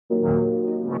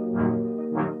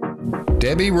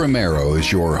Debbie Romero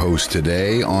is your host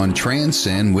today on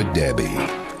Transcend with Debbie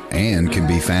and can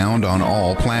be found on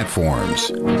all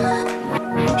platforms.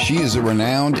 She is a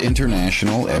renowned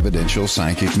international evidential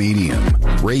psychic medium,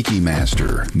 Reiki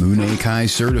master, Moon Kai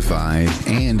certified,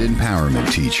 and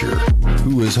empowerment teacher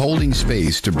who is holding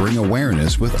space to bring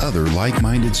awareness with other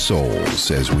like-minded souls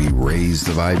as we raise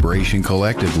the vibration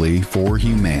collectively for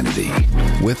humanity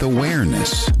with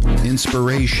awareness,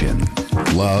 inspiration,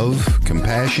 love,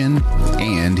 compassion,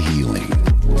 and healing.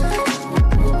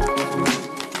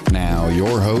 Now,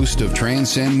 your host of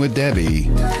Transcend with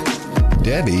Debbie,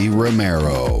 Debbie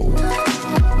Romero.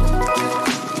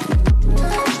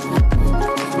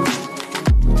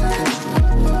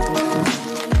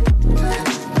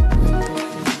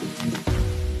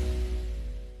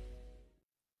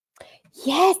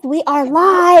 Yes, we are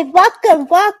live. Welcome,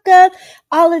 welcome,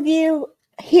 all of you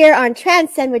here on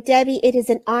Transcend with Debbie. It is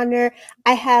an honor.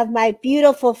 I have my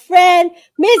beautiful friend,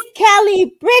 Miss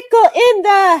Kelly Brickle, in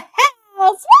the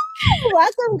house. Woo!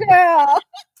 Welcome, girl.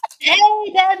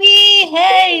 Hey, Debbie.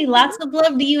 Hey, lots of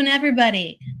love to you and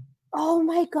everybody. Oh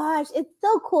my gosh, it's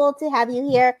so cool to have you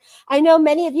here. I know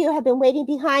many of you have been waiting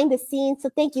behind the scenes, so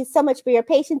thank you so much for your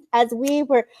patience as we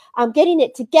were getting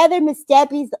it together. Miss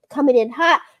Debbie's coming in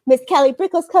hot. Miss Kelly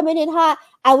Brickle's coming in hot.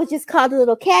 I was just called a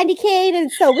little candy cane,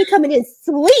 and so we're coming in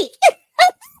sweet.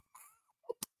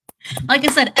 Like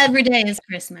I said, every day is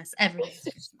Christmas. Every day is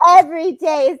Christmas. Every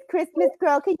day is Christmas,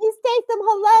 girl. Can you say some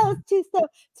hellos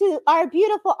to our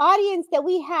beautiful audience that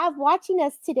we have watching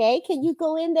us today? Can you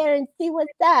go in there and see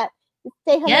what's up?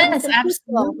 Say hello. Yes,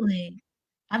 absolutely.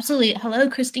 Absolutely. Hello,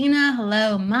 Christina.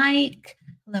 Hello, Mike.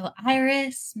 Hello,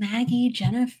 Iris, Maggie,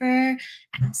 Jennifer,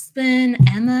 Aspen,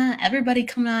 Emma. Everybody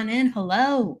coming on in.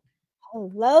 Hello.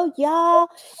 Hello, y'all.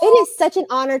 It is such an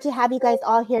honor to have you guys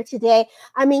all here today.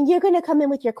 I mean, you're going to come in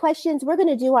with your questions. We're going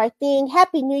to do our thing.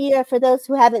 Happy New Year for those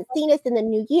who haven't seen us in the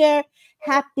new year.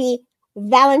 Happy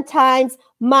Valentine's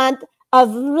month of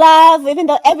love, even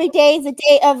though every day is a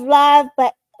day of love.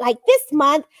 But like this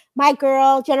month, my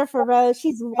girl, Jennifer Rose,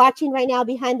 she's watching right now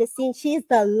behind the scenes. She's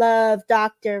the love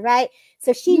doctor, right?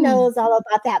 So she knows all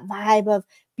about that vibe of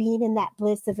being in that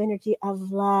bliss of energy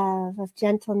of love, of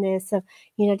gentleness, of,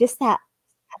 you know, just that.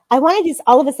 I want to just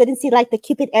all of a sudden see like the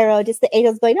Cupid arrow, just the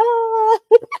angels going, oh.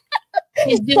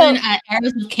 She's doing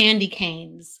arrows with candy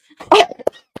canes.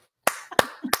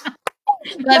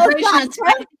 Vibration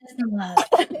of love.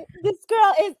 This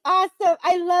girl is awesome.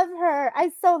 I love her.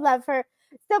 I so love her.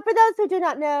 So for those who do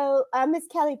not know, Miss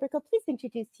Kelly Brickle, please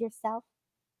introduce yourself.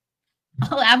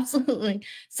 Oh, absolutely.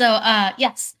 So,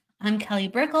 yes, I'm Kelly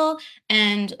Brickle,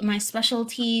 and my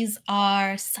specialties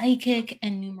are psychic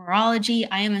and numerology.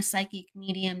 I am a psychic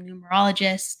medium,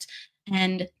 numerologist,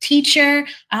 and teacher.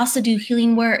 I also do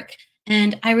healing work,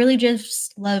 and I really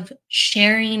just love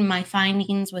sharing my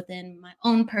findings within my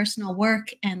own personal work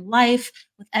and life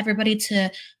with everybody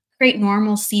to create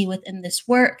normalcy within this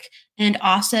work, and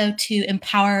also to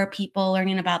empower people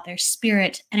learning about their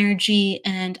spirit, energy,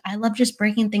 and I love just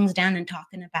breaking things down and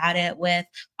talking about it with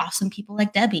awesome people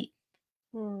like Debbie.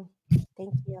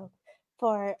 Thank you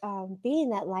for being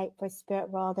that light for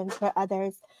spirit world and for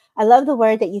others. I love the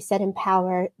word that you said,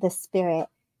 empower the spirit.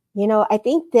 You know, I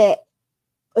think that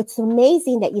it's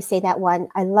amazing that you say that one.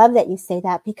 I love that you say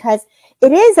that because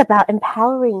it is about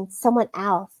empowering someone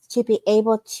else to be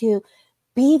able to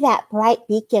be that bright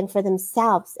beacon for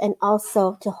themselves and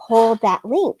also to hold that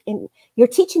link. And you're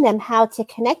teaching them how to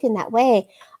connect in that way.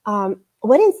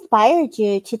 What inspired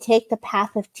you to take the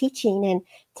path of teaching and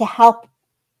to help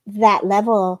that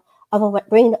level of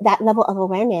bring that level of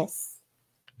awareness?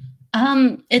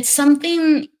 It's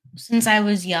something since I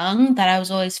was young that I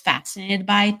was always fascinated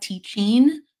by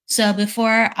teaching. So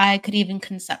before I could even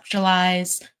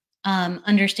conceptualize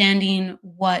understanding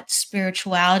what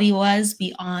spirituality was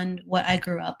beyond what I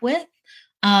grew up with,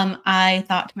 I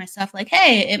thought to myself, like,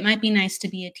 hey, it might be nice to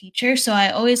be a teacher. So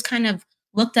I always kind of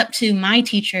looked up to my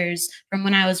teachers from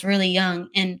when I was really young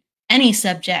in any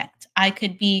subject. I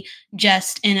could be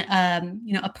just in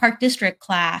a park district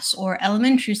class or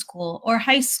elementary school or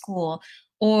high school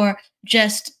or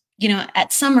just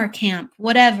at summer camp,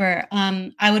 whatever.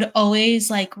 I would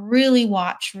always really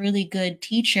watch really good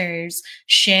teachers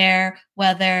share,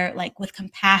 whether with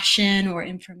compassion or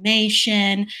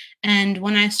information. And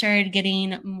when I started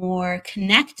getting more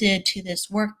connected to this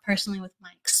work personally with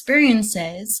my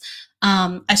experiences,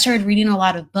 I started reading a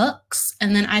lot of books,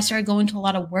 and then I started going to a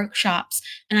lot of workshops,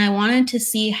 and I wanted to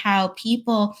see how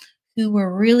people who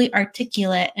were really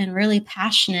articulate and really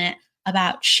passionate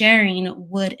about sharing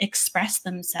would express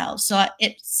themselves. So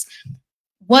it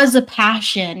was a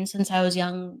passion since I was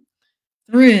young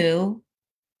through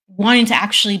wanting to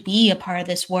actually be a part of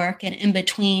this work, and in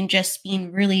between just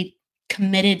being really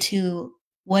committed to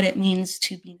what it means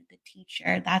to be the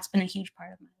teacher. That's been a huge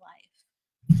part of my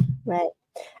life. Right.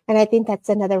 And I think that's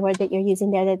another word that you're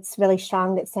using there that's really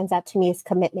strong that stands out to me is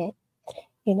commitment.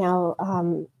 You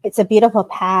know, it's a beautiful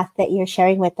path that you're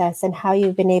sharing with us and how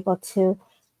you've been able to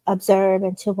observe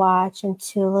and to watch and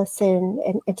to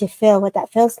listen and to feel what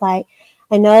that feels like.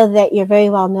 I know that you're very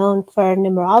well known for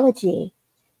numerology.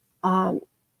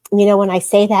 You know, when I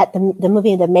say that, the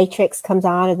movie The Matrix comes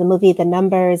on, or the movie The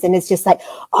Numbers, and it's just like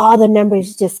all the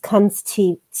numbers just comes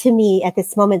to me at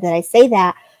this moment that I say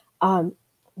that.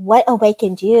 What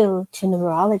awakened you to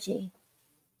numerology?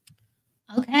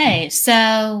 Okay,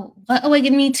 so what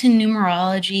awakened me to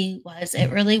numerology was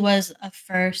it really was a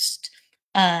first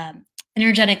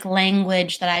energetic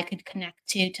language that I could connect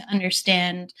to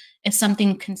understand if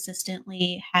something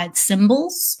consistently had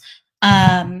symbols.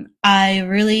 I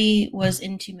really was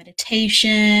into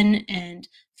meditation and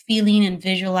feeling and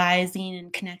visualizing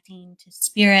and connecting to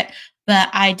spirit, but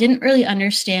I didn't really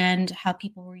understand how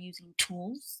people were using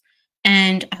tools.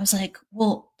 And I was like,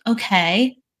 well,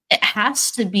 okay, it has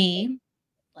to be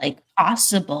like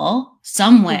possible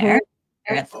somewhere,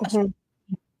 Mm-hmm.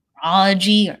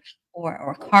 astrology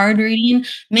or card reading.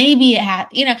 Maybe it had,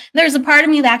 there's a part of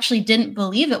me that actually didn't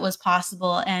believe it was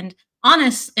possible. And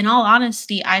in all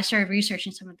honesty, I started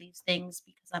researching some of these things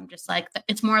because I'm just like,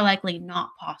 it's more likely not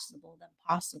possible than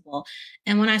possible.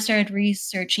 And when I started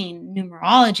researching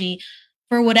numerology,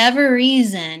 for whatever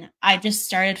reason, I just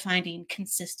started finding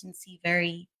consistency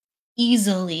very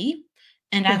easily.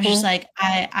 And I was just like,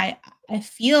 I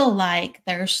feel like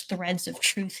there's threads of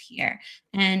truth here.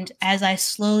 And as I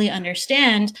slowly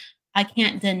understand, I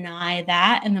can't deny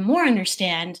that. And the more I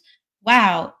understand,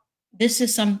 wow, this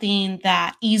is something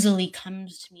that easily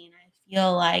comes to me. And I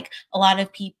feel like a lot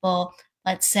of people,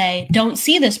 let's say, don't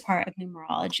see this part of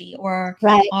numerology or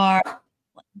are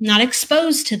not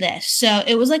exposed to this. So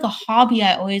it was like a hobby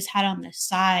I always had on the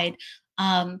side,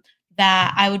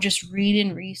 that I would just read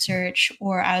and research,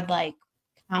 or I would like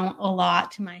count a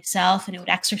lot to myself, and it would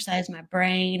exercise my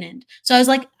brain. And so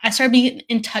I started being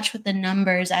in touch with the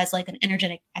numbers as like an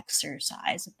energetic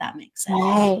exercise, if that makes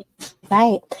sense.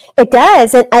 Right. It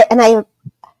does. And I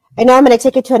know I'm going to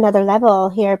take it to another level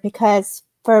here, because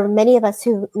for many of us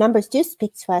who numbers do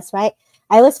speak to us, right?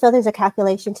 I always feel there's a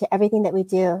calculation to everything that we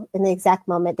do in the exact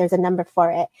moment. There's a number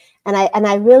for it. And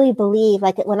I really believe,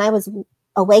 like when I was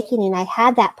awakening, I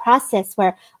had that process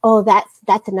where, oh,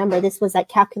 that's a number. This was like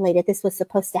calculated. This was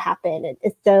supposed to happen.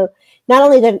 And so not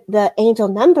only the angel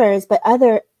numbers, but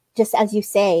other, just as you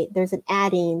say, there's an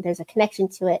adding, there's a connection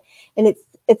to it. And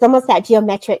it's almost that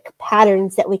geometric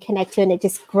patterns that we connect to, and it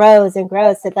just grows and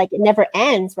grows. So like it never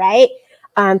ends, right?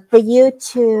 For you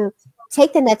to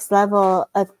take the next level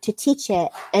to teach it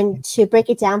and to break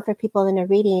it down for people in a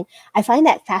reading, I find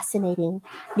that fascinating.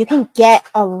 You can get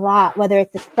a lot, whether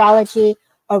it's astrology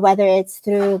or whether it's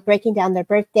through breaking down their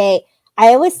birthday. I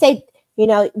always say,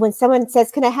 when someone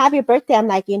says, "Can I have your birthday?" I'm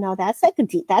like, that's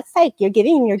like you're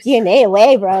giving your DNA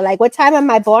away, bro. Like, what time am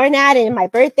I born at and my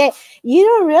birthday? You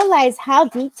don't realize how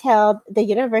detailed the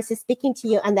universe is speaking to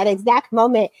you on that exact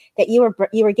moment that you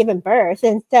were given birth.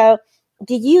 And so,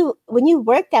 when you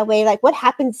work that way, like what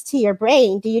happens to your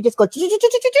brain? Do you just go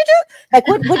like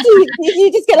what do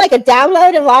you just get like a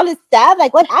download of all this stuff?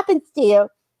 Like what happens to you?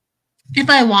 If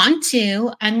I want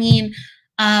to, I mean,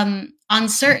 on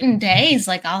certain days,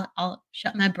 like I'll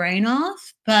shut my brain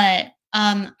off. But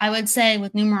I would say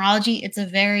with numerology, it's a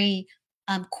very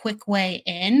quick way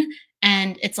in,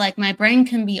 and it's like my brain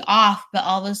can be off, but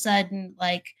all of a sudden,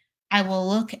 like I will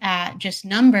look at just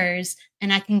numbers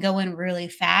and I can go in really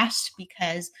fast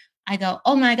because I go,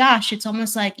 oh my gosh, it's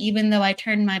almost like even though I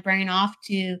turn my brain off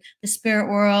to the spirit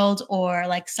world or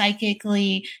like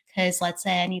psychically, because let's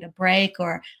say I need a break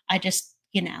or I just,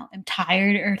 am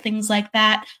tired or things like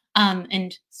that.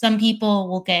 And some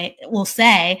people will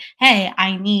say, hey,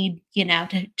 I need,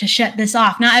 to shut this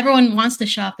off. Not everyone wants to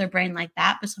shut off their brain like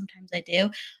that, but sometimes I do.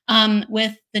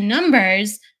 With the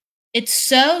numbers, it's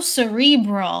so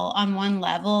cerebral on one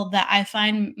level that I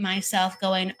find myself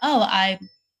going, oh, I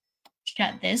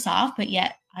shut this off, but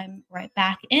yet I'm right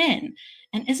back in.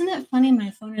 And isn't it funny?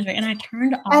 My phone is ringing, and I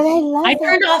turned off. I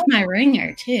turned off my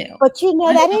ringer too. But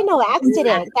that ain't no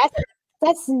accident.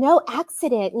 That's no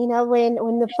accident. You know, when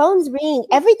the phones ring,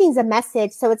 everything's a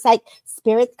message. So it's like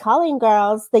spirit's calling,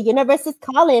 girls. The universe is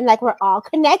calling. Like we're all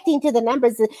connecting to the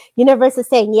numbers. The universe is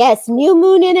saying, yes, new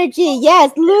moon energy.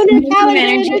 Yes, lunar calendar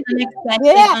energy.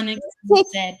 Yeah.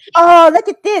 Unexpected. Oh, look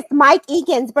at this. Mike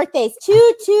Egan's birthday's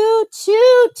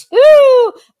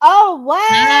 2222. Oh,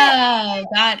 what? Oh,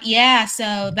 God. Yeah.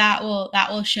 So that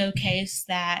will showcase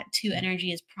that 2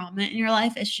 energy is prominent in your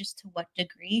life. It's just to what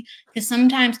degree. Because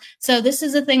sometimes, so this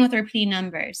is the thing with repeating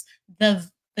numbers. The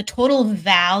total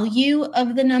value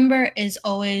of the number is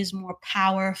always more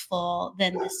powerful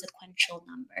than the sequential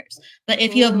numbers. But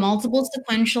if you have multiple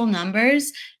sequential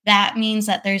numbers, that means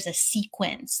that there's a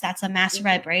sequence. That's a master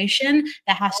vibration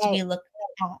that has to be looked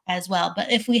at as well.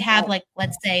 But if we have, like,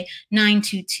 let's say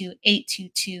 922,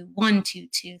 822,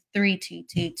 122,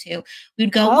 3222,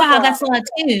 we'd go, wow, that's a lot of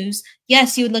twos.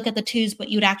 Yes, you would look at the twos, but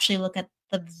you would actually look at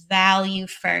the value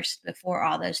first before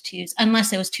all those twos,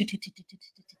 unless it was 222.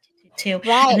 Right.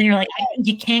 And then you're like,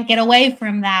 you can't get away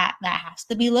from that. That has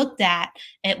to be looked at.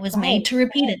 It was made to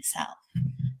repeat itself.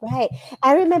 Right.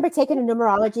 I remember taking a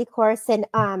numerology course, and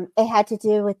it had to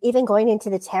do with even going into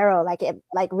the tarot. Like it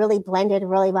really blended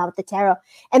really well with the tarot.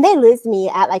 And they lose me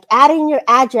at like adding your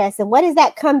address and what does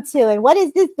that come to and what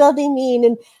does this building mean?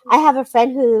 And I have a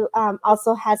friend who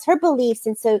also has her beliefs,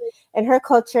 and so in her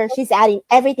culture, she's adding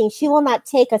everything. She will not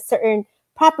take a certain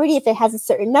property if it has a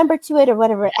certain number to it or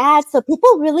whatever it adds. So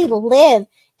people really live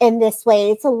in this way.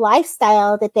 It's a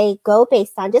lifestyle that they go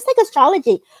based on, just like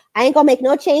astrology. I ain't gonna make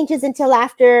no changes until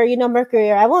after, Mercury,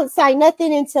 or I won't sign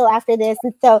nothing until after this.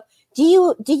 And so do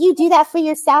you do that for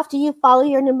yourself? Do you follow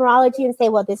your numerology and say,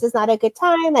 well, this is not a good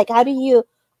time? Like, how do you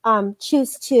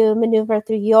choose to maneuver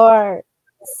through your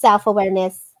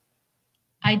self-awareness?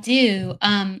 I do.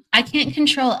 I can't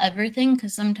control everything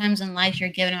because sometimes in life you're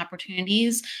given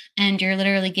opportunities and you're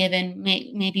literally given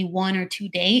maybe 1 or 2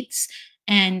 dates.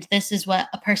 And this is what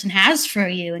a person has for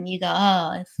you. And you go,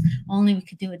 oh, if only we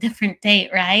could do a different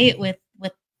date, right? With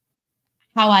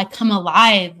how I come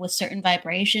alive with certain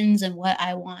vibrations and what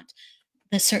I want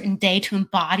the certain day to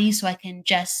embody so I can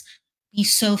just be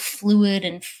so fluid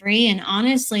and free. And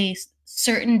honestly,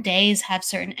 certain days have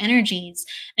certain energies.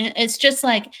 And it's just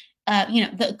like,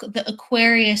 the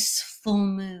Aquarius full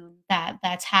moon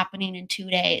that's happening in 2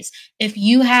 days. If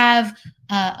you have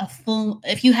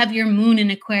if you have your moon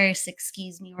in Aquarius,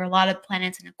 or a lot of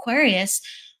planets in Aquarius,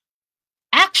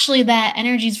 actually that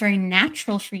energy is very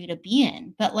natural for you to be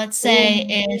in. But let's say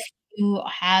if you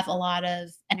have a lot of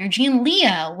energy in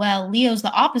Leo, well, Leo's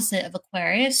the opposite of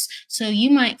Aquarius, so you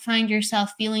might find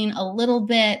yourself feeling a little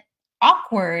bit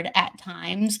awkward at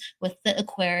times with the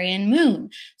Aquarian moon.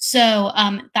 So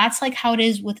that's like how it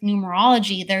is with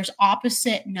numerology. There's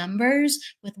opposite numbers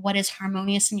with what is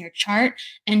harmonious in your chart,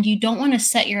 and you don't want to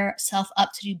set yourself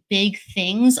up to do big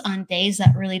things on days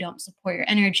that really don't support your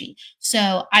energy.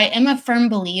 So I am a firm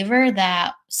believer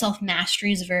that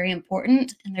self-mastery is very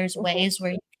important, and there's ways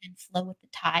where you can flow with the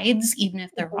tides, even if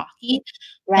they're rocky.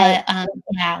 Right.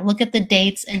 But look at the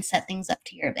dates and set things up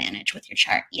to your advantage with your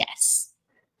chart. Yes.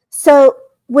 So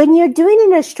when you're doing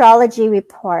an astrology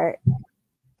report,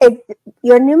 is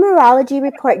your numerology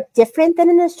report different than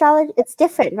an astrology? It's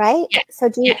different, right? Yes. So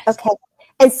okay.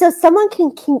 And so someone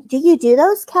can do you do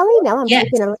those, Kelly? No, I'm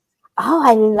thinking of, oh,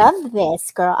 I love this,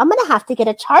 girl. I'm going to have to get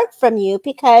a chart from you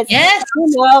because,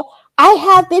 I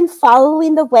have been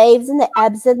following the waves and the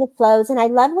ebbs and the flows. And I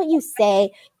love what you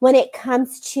say when it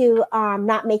comes to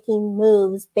not making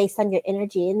moves based on your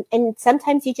energy. And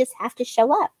sometimes you just have to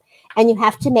show up. And you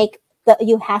have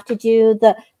to do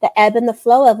the ebb and the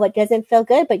flow of what doesn't feel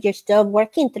good, but you're still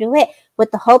working through it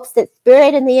with the hopes that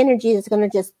spirit and the energy is going to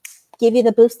just give you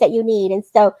the boost that you need. And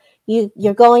so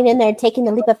you're going in there and taking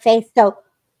the leap of faith. So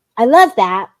I love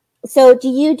that. So do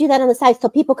you do that on the side so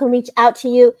people can reach out to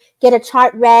you, get a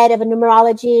chart read of a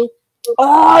numerology?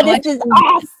 Oh, this is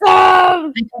awesome.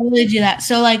 I totally do that.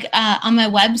 So like on my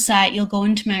website, you'll go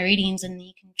into my readings and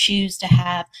you can choose to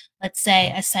have, let's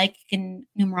say, a psychic and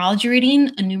numerology reading,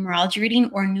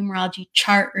 or a numerology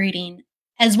chart reading,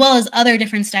 as well as other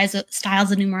different styles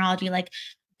of numerology, like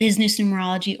business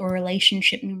numerology or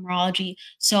relationship numerology.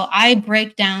 So I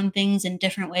break down things in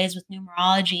different ways with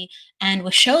numerology. And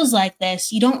with shows like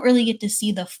this, you don't really get to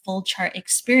see the full chart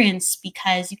experience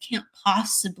because you can't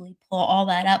possibly pull all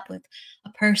that up with a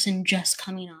person just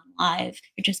coming on live.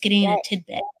 You're just getting a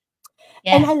tidbit.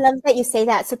 Yeah. And I love that you say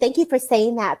that. So thank you for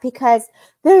saying that, because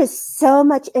there is so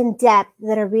much in depth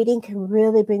that a reading can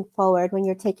really bring forward when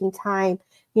you're taking time.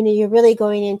 You're really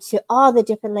going into all the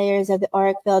different layers of the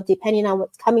auric field, depending on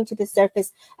what's coming to the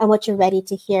surface and what you're ready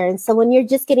to hear. And so when you're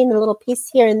just getting a little piece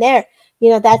here and there,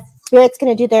 that's Spirit's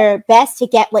going to do their best to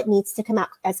get what needs to come out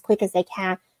as quick as they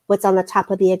can, what's on the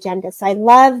top of the agenda. So I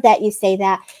love that you say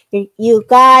that. You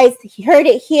guys heard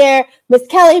it here. Miss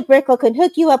Kelly Brickle can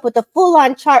hook you up with a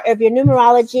full-on chart of your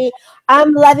numerology.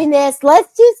 I'm loving this.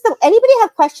 Let's do some. Anybody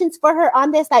have questions for her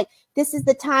on this? Like, this is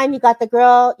the time. You got the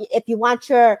girl. If you want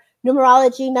your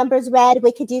numerology numbers read,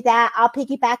 we could do that. I'll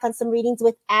piggyback on some readings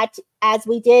with as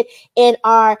we did in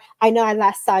our, I know I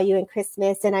last saw you in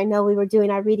Christmas, and I know we were doing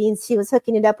our readings. She was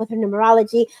hooking it up with her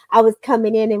numerology. I was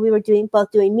coming in and we were doing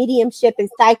mediumship and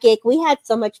psychic. We had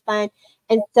so much fun.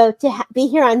 And so to be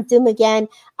here on Zoom again,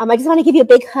 I just want to give you a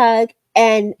big hug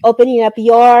and opening up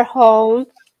your home,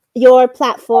 your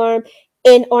platform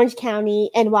in Orange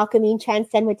County, and welcoming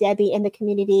Transcend with Debbie in the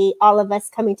community, all of us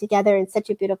coming together in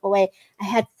such a beautiful way. I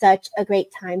had such a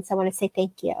great time. So I want to say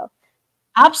thank you.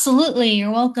 Absolutely. You're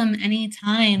welcome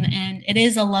anytime. And it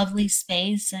is a lovely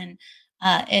space. And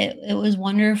it was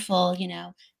wonderful,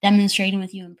 demonstrating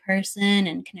with you in person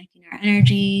and connecting our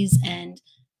energies. And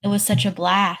it was such a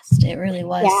blast. It really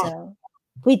was. Yeah. So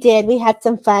we did. We had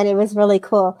some fun. It was really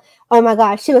cool. Oh my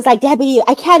gosh. She was like, Debbie,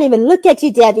 I can't even look at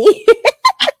you, Debbie.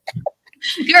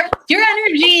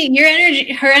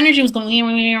 her energy was going,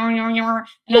 and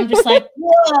I'm just like,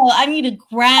 whoa, I need a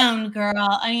ground,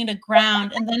 girl. I need a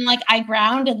ground. And then I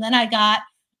ground, and then I got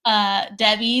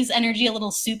Debbie's energy a little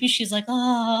soupy. She's like,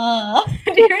 oh. I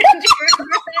was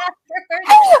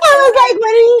like,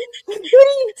 what are you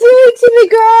doing to me,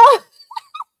 girl?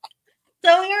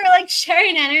 So we were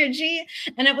sharing energy,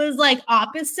 and it was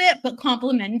opposite but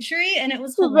complementary, and it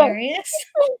was hilarious.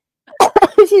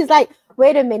 She's like,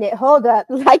 wait a minute, hold up.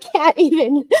 I can't.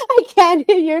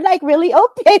 You're really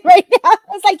open right now. I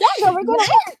was like, yeah, no, we're going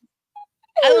to work.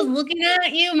 I was looking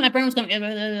at you. My brain was going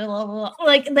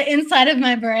the inside of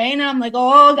my brain. And I'm like,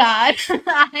 oh God,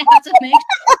 I have to make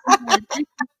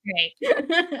sure.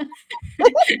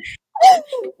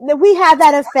 Great. We have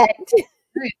that effect.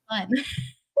 Very fun.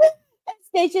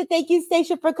 Stacia, thank you,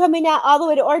 Stacia, for coming out all the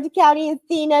way to Orange County and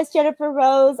seeing us. Jennifer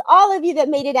Rose, all of you that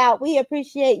made it out, we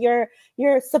appreciate your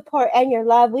support and your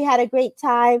love. We had a great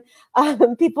time.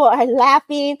 People are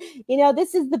laughing.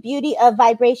 This is the beauty of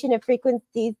vibration and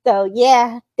frequency. So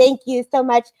yeah, thank you so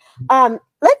much. Let's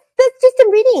do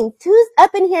some readings. Who's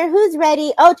up in here? Who's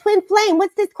ready? Oh, Twin Flame.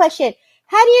 What's this question?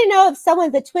 How do you know if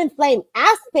someone's a twin flame?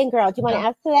 Aspen girl. Do you want to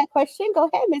answer that question? Go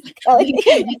ahead, Miss Kelly.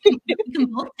 You can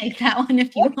both take that one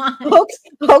if you want.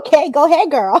 Okay, go ahead,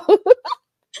 girl.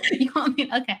 You want me?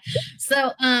 Okay.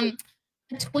 So, a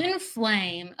twin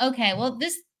flame. Okay. Well,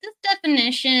 this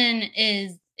definition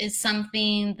is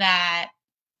something that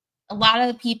a lot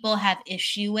of people have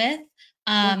issue with.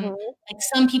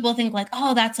 Some people think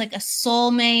oh, that's a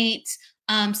soulmate.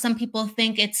 Some people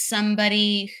think it's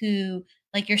somebody who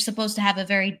you're supposed to have a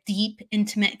very deep,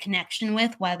 intimate connection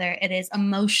with, whether it is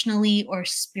emotionally or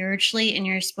spiritually, and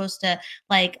you're supposed to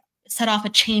set off a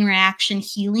chain reaction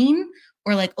healing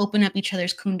or open up each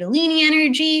other's kundalini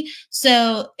energy.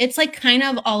 So it's kind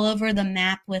of all over the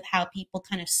map with how people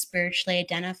kind of spiritually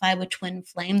identify with twin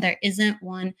flame. There isn't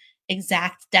one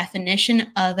exact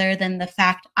definition other than the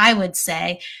fact, I would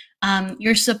say,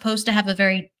 you're supposed to have a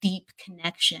very deep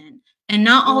connection. And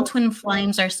not all twin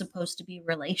flames are supposed to be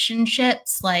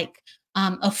relationships,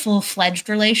 a full-fledged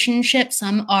relationship.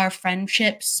 Some are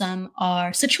friendships, some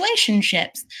are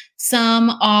situationships,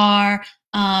 some are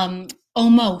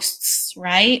almosts,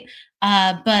 right?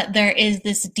 But there is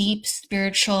this deep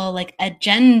spiritual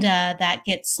agenda that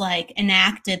gets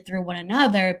enacted through one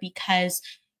another, because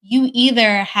you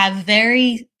either have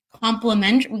very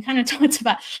complementary. We kind of talked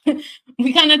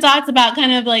about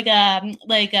kind of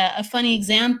a funny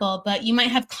example, but you might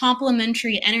have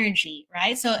complementary energy,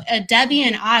 right? So Debbie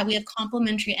and I, we have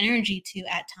complementary energy too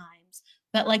at times,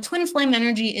 but twin flame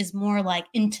energy is more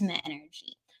intimate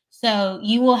energy. So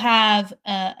you will have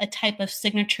a type of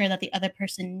signature that the other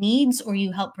person needs, or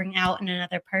you help bring out in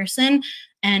another person,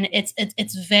 and it's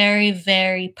very,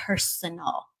 very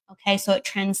personal. Okay, so it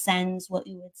transcends what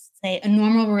you would say a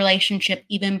normal relationship.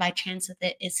 Even by chance of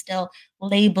it is still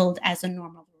labeled as a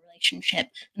normal relationship.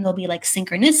 And there'll be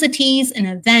synchronicities and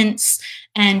events,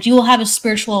 and you will have a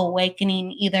spiritual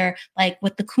awakening, either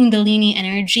with the kundalini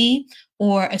energy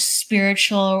or a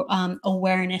spiritual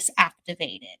awareness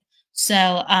activated.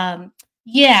 So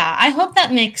yeah, I hope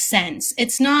that makes sense.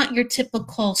 It's not your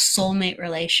typical soulmate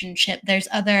relationship. There's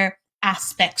other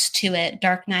aspects to it,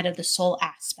 dark night of the soul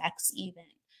aspects even.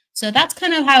 So that's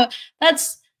kind of how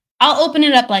I'll open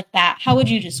it up like that. How would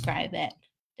you describe it,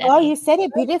 Debbie? Oh, you said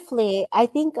it beautifully. I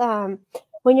think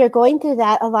when you're going through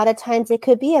that, a lot of times it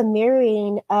could be a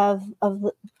mirroring of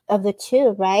the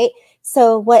two, right?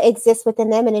 So what exists within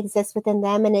them and exists within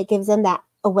them, and it gives them that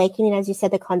awakening, as you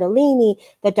said, the Kundalini,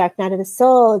 the dark night of the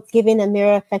soul. It's giving a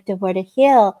mirror effect of where to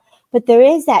heal. But there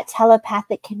is that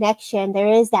telepathic connection.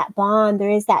 There is that bond. There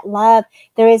is that love.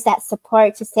 There is that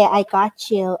support to say, I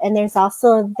got you. And there's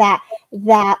also that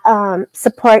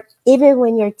support. Even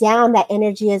when you're down, that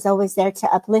energy is always there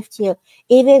to uplift you.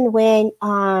 Even when,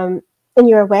 in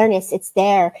your awareness, it's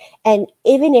there. And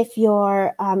even if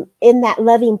you're in that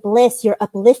loving bliss, you're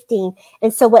uplifting.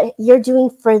 And so what you're doing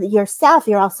for yourself,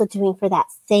 you're also doing for that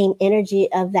same energy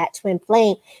of that twin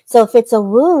flame. So if it's a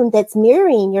wound that's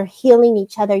mirroring, you're healing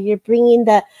each other. You're bringing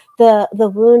the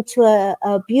wound to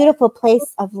a beautiful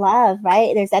place of love,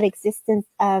 right? There's that existence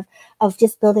of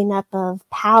just building up of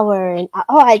power. And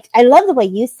I love the way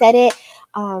you said it.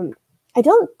 I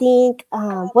don't think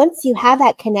once you have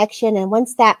that connection and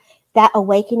once that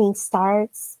awakening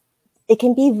starts, it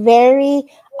can be very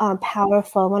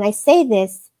powerful. When I say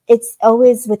this, it's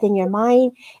always within your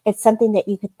mind. It's something that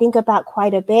you could think about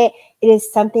quite a bit. It is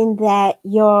something that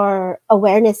your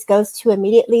awareness goes to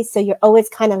immediately. So you're always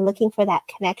kind of looking for that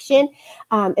connection.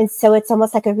 And so it's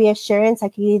almost like a reassurance. I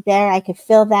could be there. I could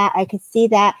feel that. I could see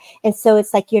that. And so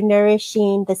it's like you're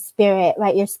nourishing the spirit,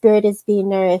 right? Your spirit is being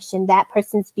nourished and that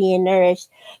person's being nourished.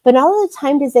 But all the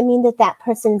time doesn't mean that that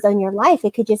person's in your life.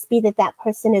 It could just be that that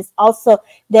person is also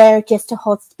there just to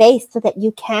hold space so that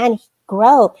you can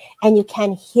grow and you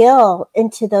can heal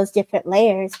into those different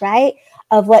layers, right,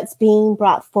 of what's being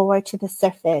brought forward to the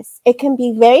surface. It can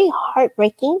be very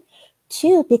heartbreaking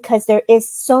too, because there is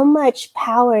so much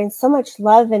power and so much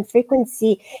love and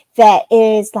frequency that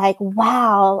is like,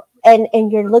 wow.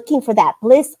 And you're looking for that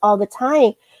bliss all the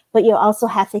time, but you also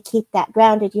have to keep that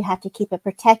grounded. You have to keep it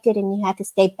protected and you have to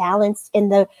stay balanced in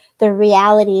the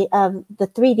reality of the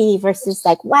 3D versus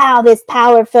like, wow, this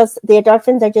power feels, the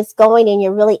endorphins are just going and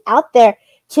you're really out there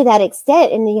to that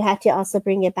extent. And then you have to also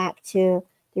bring it back to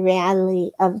the reality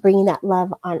of bringing that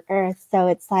love on earth. So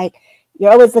it's like,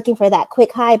 you're always looking for that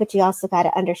quick high, but you also got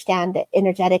to understand that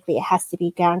energetically it has to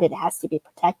be grounded, it has to be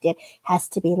protected, has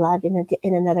to be loved in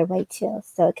another way too.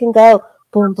 So it can go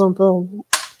boom, boom, boom,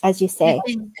 as you say.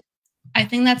 I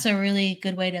think that's a really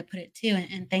good way to put it too.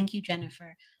 And thank you,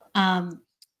 Jennifer.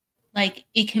 Like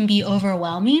it can be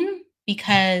overwhelming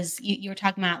because you were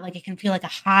talking about like it can feel like a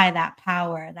high, that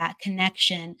power, that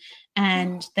connection.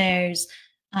 And there's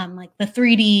like the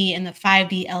 3D and the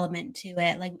 5D element to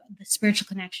it, like the spiritual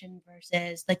connection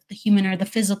versus like the human or the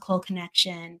physical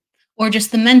connection, or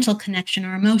just the mental connection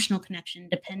or emotional connection,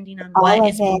 depending on what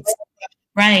is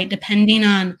right, depending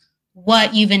on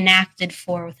what you've enacted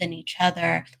for within each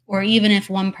other, or even if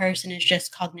one person is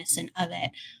just cognizant of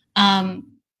it.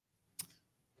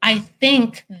 I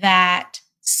think that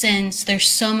since there's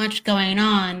so much going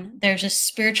on, there's a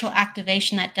spiritual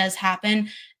activation that does happen.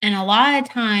 And a lot of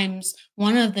times,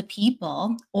 one of the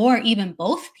people, or even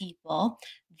both people,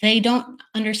 they don't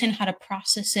understand how to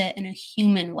process it in a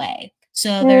human way.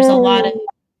 So there's a lot of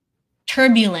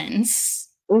turbulence,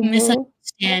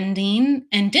 misunderstanding,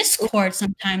 and discord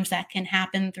sometimes that can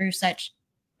happen through such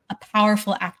a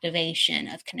powerful activation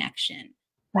of connection.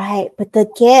 Right. But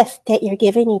the gift that you're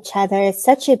giving each other is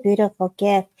such a beautiful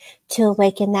gift to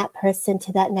awaken that person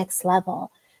to that next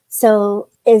level. So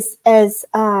as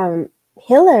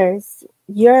healers,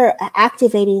 you're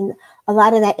activating a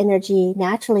lot of that energy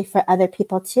naturally for other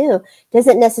people too.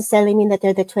 Doesn't necessarily mean that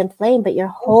they're the twin flame, but you're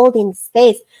holding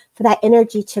space for that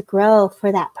energy to grow,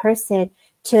 for that person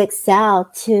to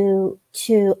excel, to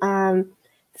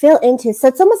feel into. So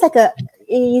it's almost like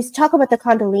you talk about the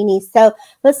Kundalini. So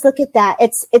let's look at that.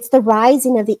 It's the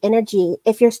rising of the energy.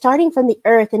 If you're starting from the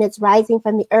earth and it's rising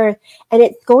from the earth and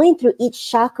it's going through each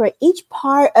chakra, each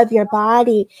part of your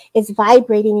body is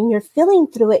vibrating and you're feeling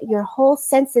through it, your whole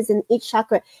senses in each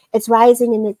chakra, it's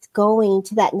rising and it's going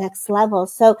to that next level.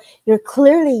 So you're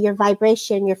clearly, your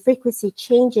vibration, your frequency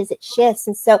changes, it shifts.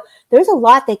 And so there's a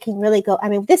lot that can really go. I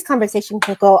mean, this conversation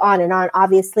can go on,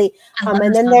 obviously.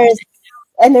 And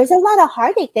then there's a lot of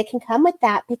heartache that can come with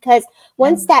that, because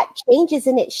once that changes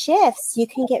and it shifts, you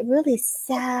can get really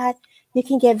sad. You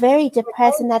can get very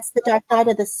depressed, and that's the dark night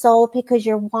of the soul, because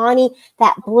you're wanting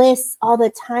that bliss all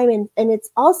the time. And it's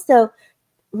also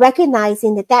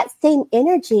recognizing that that same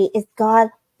energy is God,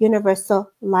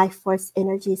 universal life force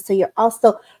energy. So you're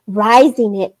also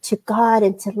rising it to God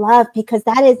and to love, because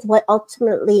that is what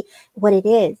ultimately what it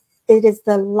is. It is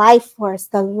the life force,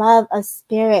 the love of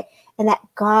spirit, and that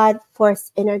God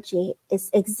force energy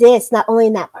exists not only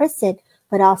in that person,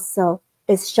 but also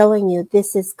is showing you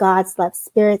this is God's love,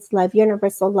 spirit's love,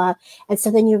 universal love. And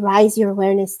so then you rise your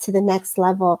awareness to the next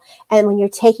level. And when you're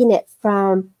taking it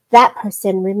from that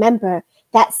person, remember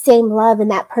that same love and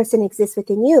that person exists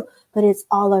within you, but it's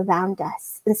all around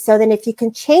us. And so then if you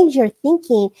can change your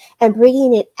thinking and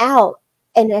bringing it out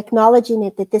and acknowledging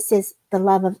it that this is the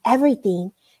love of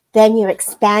everything, then you're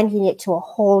expanding it to a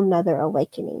whole nother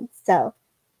awakening. So,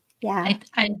 yeah.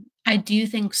 I do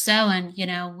think so. And, you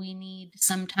know, we need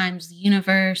sometimes the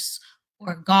universe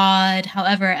or God,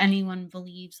 however anyone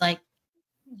believes, like,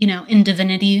 you know, in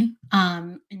divinity,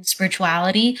 in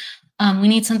spirituality, we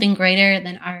need something greater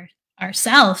than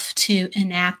ourself to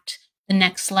enact the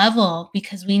next level,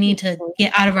 because we need to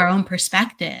get out of our own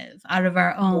perspective, out of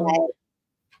our own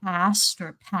past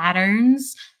or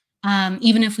patterns,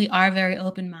 even if we are very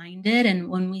open-minded. And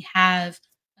when we have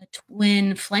a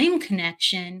twin flame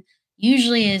connection,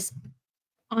 usually is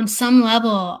on some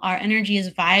level, our energy is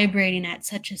vibrating at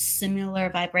such a similar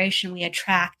vibration. We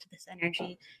attract this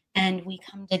energy and we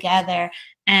come together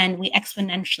and we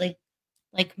exponentially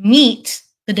like meet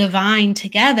the divine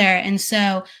together. And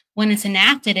so when it's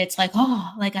enacted, it's like,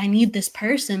 oh, like I need this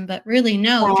person, but really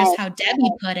no, just how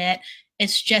Debbie put it,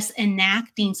 it's just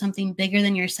enacting something bigger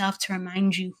than yourself to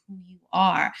remind you who you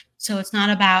are. So it's not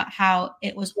about how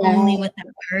it was only with that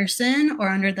person or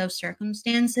under those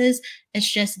circumstances. It's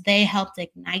just they helped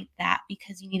ignite that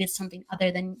because you needed something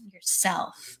other than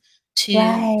yourself to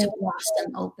blast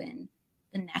and open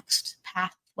the next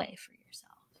pathway for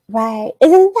yourself. Right.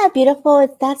 Isn't that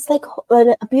beautiful? That's like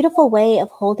a beautiful way of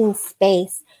holding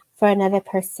space for another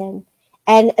person.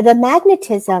 And the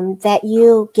magnetism that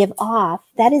you give off,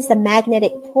 that is the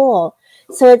magnetic pull.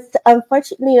 So it's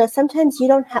unfortunately, you know, sometimes you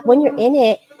don't have, when you're in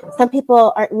it, some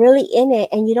people aren't really in it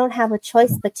and you don't have a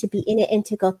choice but to be in it and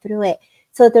to go through it.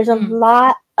 So there's a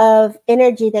lot of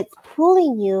energy that's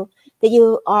pulling you, that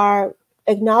you are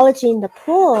acknowledging the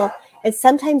pull. And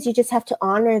sometimes you just have to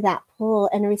honor that pull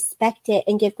and respect it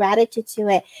and give gratitude to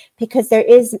it, because there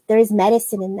is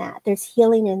medicine in that. There's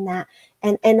healing in that.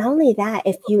 And not only that,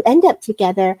 if you end up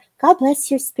together, God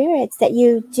bless your spirits that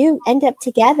you do end up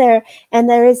together. And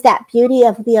there is that beauty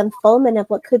of the unfoldment of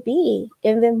what could be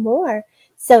even more.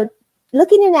 So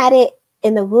looking at it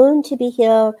in the wound to be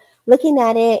healed, looking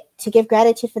at it to give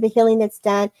gratitude for the healing that's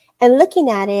done, and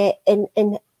looking at it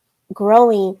and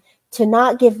growing to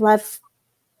not give love,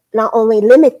 not only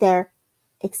limit there,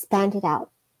 expand it out.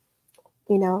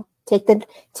 You know, take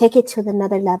it to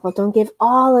another level. Don't give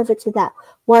all of it to that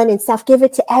one and self. Give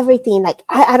it to everything. Like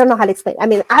I don't know how to explain. I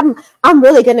mean, I'm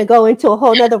really gonna go into a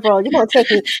whole nother world. You're gonna take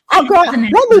me.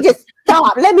 Let me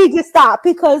just stop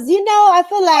because you know I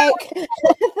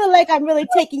feel like I'm really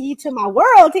taking you to my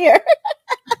world here.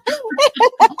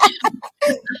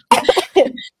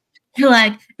 You're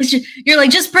like,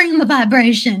 just bring the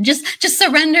vibration. Just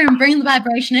surrender and bring the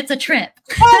vibration. It's a trip.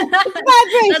 That's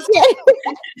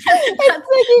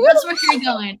where you're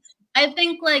going. I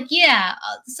think like, yeah.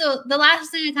 So the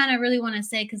last thing I kind of really want to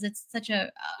say, because it's such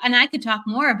a, and I could talk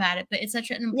more about it, but it's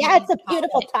such an important it's a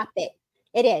beautiful topic.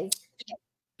 It is.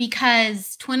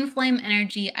 Because twin flame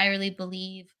energy, I really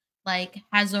believe like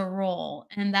has a role,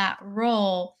 and that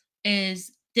role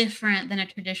is different than a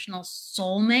traditional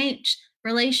soulmate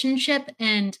relationship.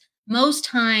 And most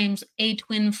times a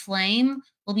twin flame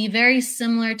will be very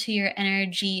similar to your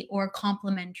energy or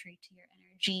complementary to your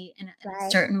energy in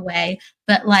a certain way,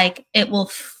 but like it will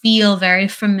feel very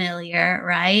familiar,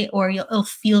 right? Or it'll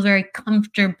feel very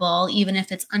comfortable, even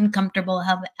if it's uncomfortable,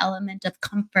 have the element of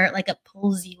comfort, like it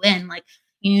pulls you in, like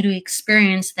you need to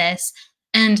experience this.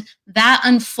 And that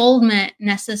unfoldment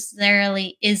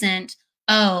necessarily isn't,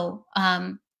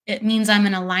 it means I'm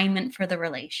in alignment for the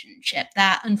relationship.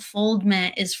 That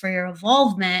unfoldment is for your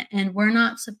evolvement. And we're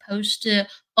not supposed to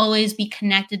always be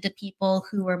connected to people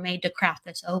who were made to crack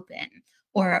us open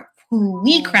or who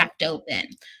we cracked open.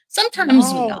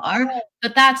 Sometimes we are,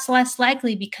 but that's less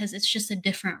likely because it's just a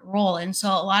different role. And so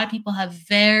a lot of people have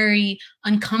very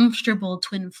uncomfortable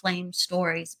twin flame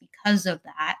stories because of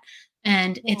that.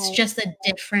 And it's just a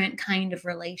different kind of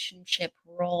relationship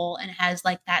role and has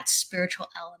like that spiritual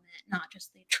element, not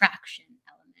just the attraction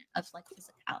element of like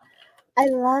physicality. I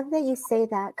love that you say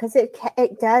that because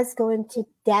it does go into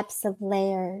depths of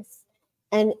layers,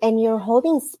 and you're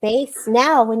holding space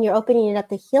now when you're opening it up,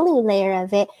 the healing layer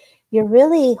of it. You're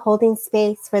really holding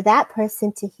space for that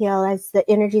person to heal as the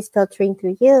energy is filtering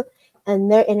through you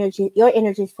and your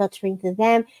energy is filtering through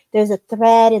them. There's a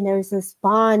thread and there's this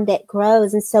bond that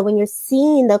grows. And so when you're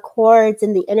seeing the cords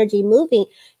and the energy moving,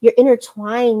 you're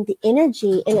intertwining the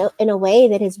energy in a way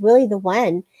that is really the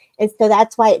one. And so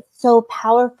that's why it's so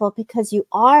powerful, because you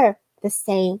are the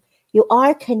same. You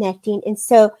are connecting. And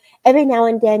so every now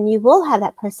and then you will have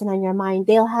that person on your mind.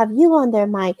 They'll have you on their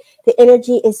mind. The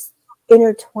energy is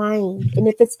intertwined. And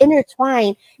if it's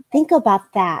intertwined, think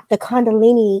about that, the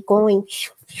Kundalini going.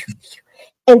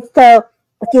 And so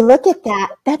if you look at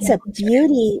that, that's a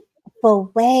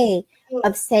beautiful way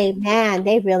of saying, man,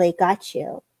 they really got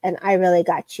you. And I really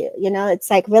got you. You know, it's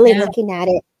like really looking at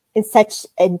it in such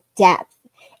a depth.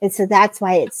 And so that's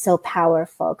why it's so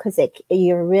powerful, because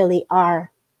you really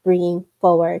are bringing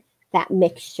forward that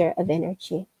mixture of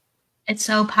energy. It's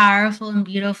so powerful and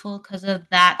beautiful because of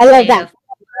that I love state that. of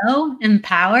flow and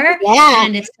power. Yeah.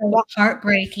 And it's so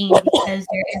heartbreaking because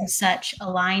you're in such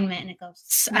alignment and it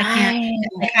goes,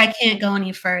 I can't go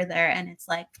any further. And it's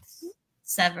like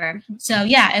sever. So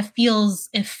yeah, it feels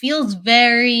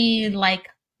very like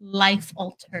life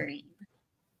altering.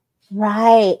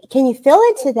 Right. Can you feel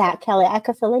into that, Kelly? I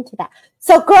could feel into that.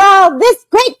 So, girl, this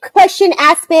great question,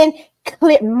 Aspen,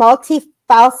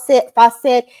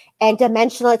 multi-facet and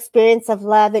dimensional experience of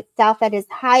love itself at its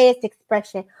highest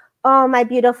expression. Oh, my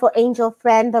beautiful angel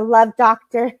friend, the love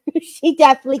doctor. She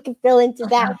definitely can feel into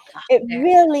that. It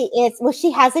really is. Well, she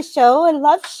has a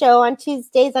love show on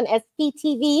Tuesdays on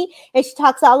SPTV, and she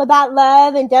talks all about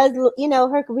love and does, you know,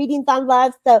 her readings on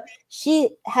love. So she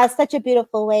has such a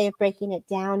beautiful way of breaking it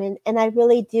down. And I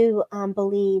really do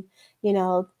believe, you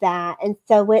know, that. And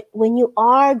so when you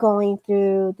are going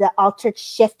through the altered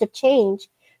shift of change,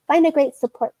 find a great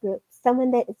support group.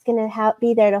 Someone that is going to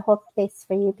be there to hold space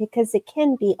for you, because it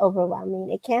can be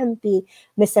overwhelming. It can be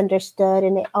misunderstood,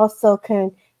 and it also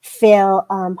can feel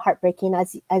heartbreaking,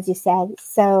 as you said.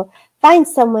 So find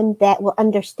someone that will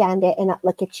understand it and not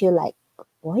look at you like,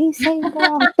 what are you saying,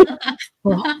 girl?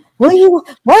 What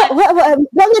let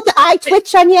the eye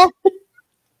twitch on you?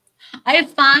 I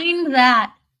find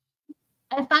that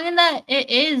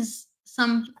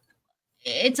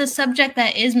it's a subject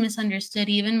that is misunderstood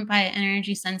even by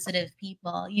energy sensitive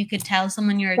people. You could tell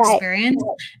someone your experience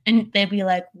and they'd be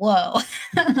like, whoa.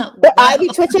 The eye be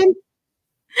twitching?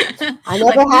 I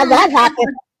never had that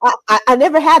happen. I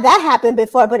never had that happen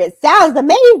before, but it sounds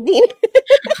amazing.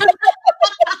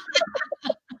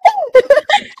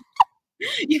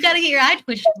 You got to get your eye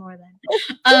twitched more then.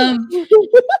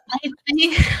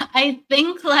 I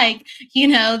think like, you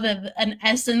know, an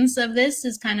essence of this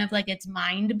is kind of like it's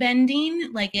mind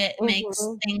bending. Like it makes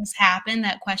things happen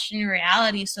that question your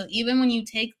reality. So even when you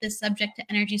take this subject to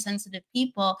energy sensitive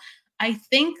people, I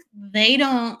think they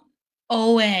don't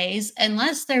always,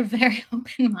 unless they're very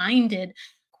open minded,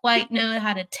 quite know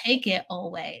how to take it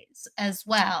always as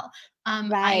well.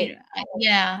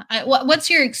 What's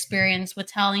your experience with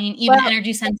telling even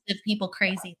energy sensitive people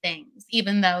crazy things,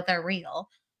 even though they're real?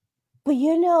 But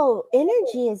you know,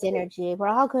 energy is energy. We're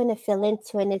all going to feel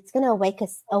into it, and it's going to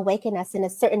awaken us in a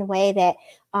certain way that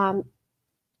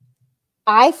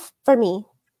for me,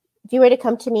 if you were to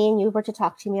come to me and you were to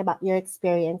talk to me about your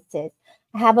experiences,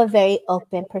 I have a very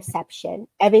open perception.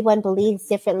 Everyone believes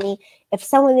differently. If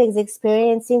someone is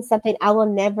experiencing something, I will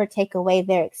never take away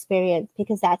their experience,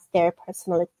 because that's their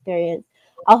personal experience.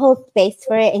 I'll hold space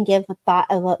for it and give a thought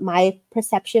of what my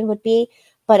perception would be.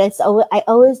 But I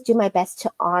always do my best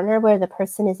to honor where the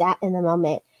person is at in the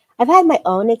moment. I've had my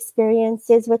own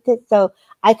experiences with it, so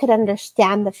I could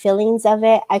understand the feelings of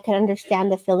it. I could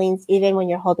understand the feelings even when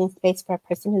you're holding space for a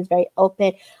person who's very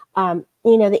open.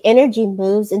 You know, the energy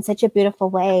moves in such a beautiful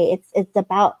way. It's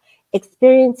about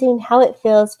experiencing how it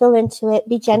feels, feel into it,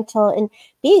 be gentle, and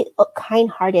be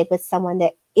kind-hearted with someone,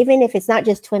 that even if it's not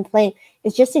just twin flame,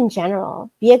 it's just in general.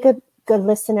 Be a good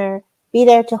listener. Be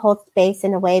there to hold space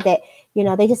in a way that, you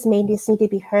know, they just need to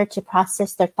be heard to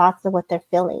process their thoughts of what they're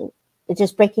feeling. It's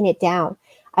just breaking it down.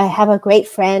 I have a great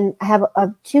friend. I have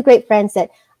two great friends that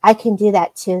I can do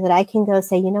that to, that I can go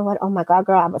say, you know what? Oh my God,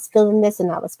 girl, I was feeling this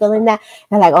and I was feeling that.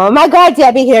 And like, oh my God,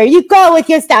 Debbie, here you go with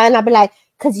your style. And I'll be like,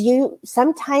 because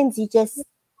sometimes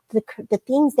the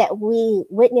things that we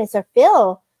witness or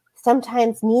feel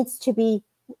sometimes needs to be,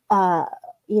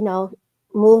 you know,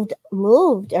 moved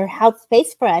or held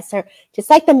space for us, or just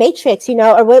like the Matrix, you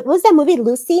know, or what was that movie,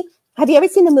 Lucy? Have you ever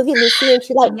seen the movie Lucy? And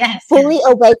she like fully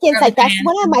awakens. Like that's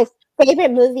one of my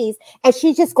favorite movies. And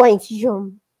she's just going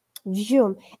zoom,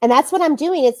 zoom. And that's what I'm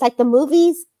doing. It's like the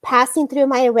movie's passing through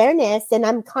my awareness, and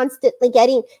I'm constantly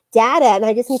getting data. And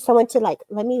I just need someone to like,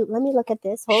 let me look at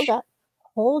this. Hold up.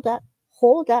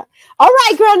 All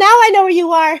right, girl, now I know where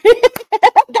you are.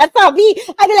 That's all me.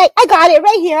 I'd be like, I got it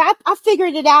right here. I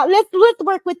figured it out. Let's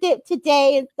work with it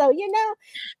today. And so, you know,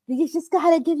 you just got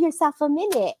to give yourself a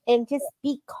minute and just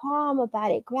be calm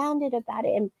about it, grounded about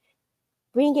it, and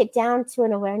bring it down to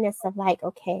an awareness of like,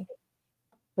 okay,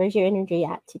 where's your energy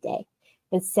at today?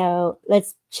 And so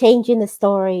let's changing the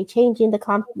story, changing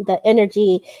the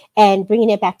energy, and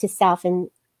bringing it back to self, and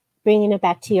bringing it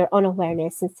back to your own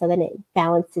awareness. And so then it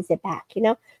balances it back, you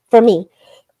know, for me,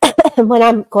 when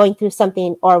I'm going through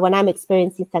something or when I'm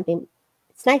experiencing something,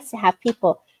 it's nice to have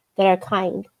people that are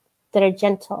kind, that are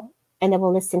gentle, and that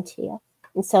will listen to you.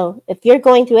 And so if you're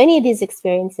going through any of these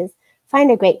experiences, find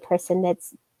a great person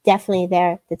that's definitely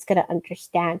there, that's going to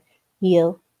understand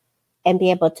you and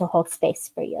be able to hold space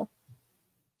for you.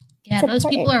 Yeah, those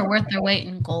people are worth their weight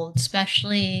in gold,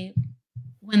 especially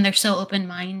when they're so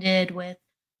open-minded with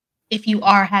if you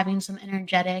are having some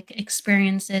energetic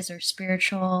experiences or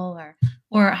spiritual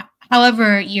or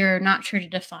however you're not sure to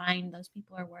define, those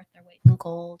people are worth their weight in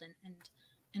gold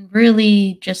and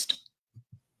really just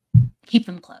keep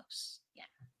them close. Yeah.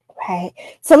 Right.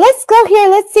 So let's go here.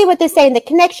 Let's see what they're saying. The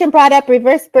connection brought up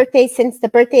reverse birthday since the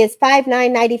birthday is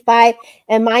 5/9/95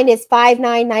 and mine is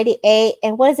 5/9/98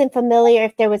 and wasn't familiar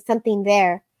if there was something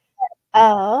there.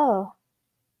 Oh.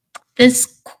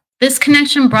 This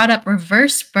connection brought up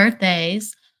reverse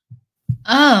birthdays.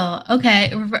 Oh,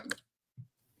 okay.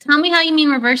 Tell me how you mean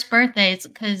reverse birthdays,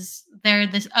 because they're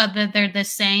they're the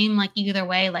same, like either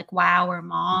way, like wow or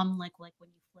mom, like when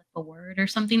you flip a word or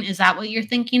something. Is that what you're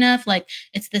thinking of? Like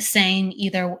it's the same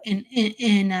either in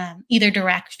either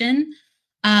direction.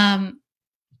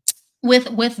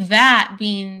 With that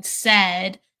being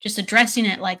said, just addressing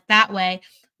it like that way,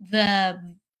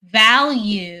 the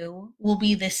value will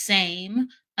be the same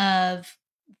of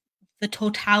the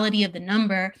totality of the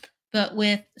number, but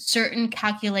with certain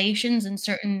calculations and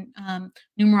certain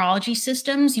numerology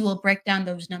systems, you will break down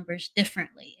those numbers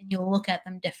differently and you'll look at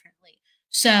them differently.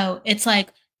 So it's like,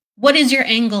 what is your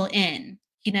angle in?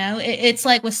 You know, it's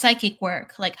like with psychic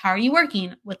work, like how are you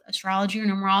working with astrology or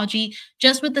numerology?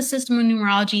 Just with the system of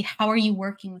numerology, how are you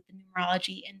working with the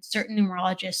numerology? And certain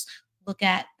numerologists look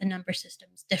at the number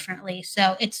systems differently.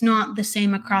 So it's not the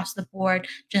same across the board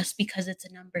just because it's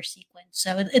a number sequence.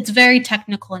 So it's very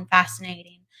technical and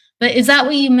fascinating. But is that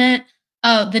what you meant?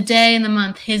 Oh, the day and the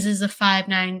month, his is a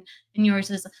 5/9 and yours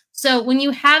is. So when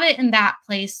you have it in that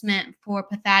placement for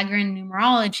Pythagorean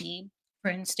numerology,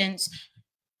 for instance,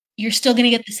 you're still going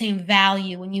to get the same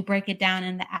value when you break it down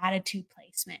in the attitude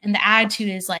placement. And the attitude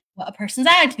is like what a person's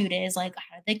attitude is, like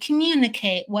how do they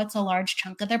communicate, what's a large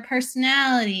chunk of their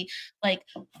personality, like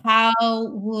how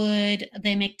would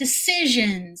they make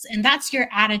decisions, and that's your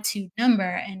attitude number.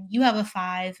 And you have a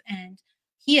 5 and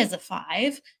he has a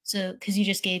 5, so because you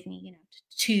just gave me, you know,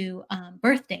 two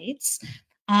birth dates.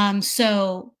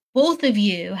 So both of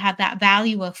you have that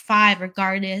value of 5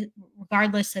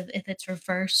 regardless of if it's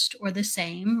reversed or the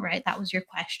same, right? That was your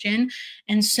question.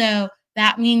 And so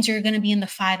that means you're going to be in the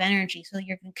 5 energy. So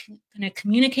you're going to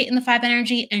communicate in the 5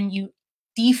 energy and you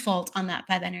default on that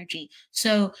 5 energy.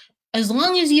 So as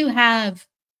long as you have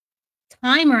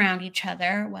time around each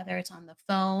other, whether it's on the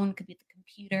phone, could be the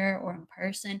computer or in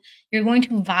person, you're going to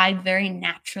vibe very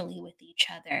naturally with each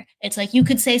other. It's like you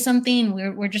could say something,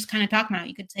 we're just kind of talking about,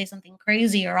 you could say something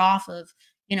crazy or off of,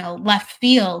 you know, left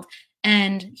field.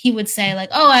 And he would say like,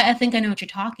 oh, I think I know what you're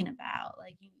talking about.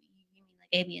 Like you mean like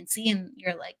A, B, and C. And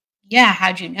you're like, yeah,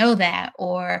 how'd you know that?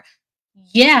 Or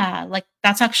yeah, like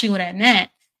that's actually what I meant.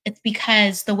 It's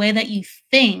because the way that you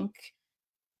think,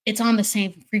 it's on the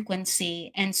same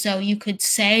frequency. And so you could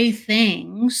say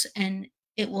things and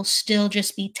it will still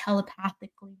just be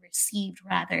telepathically received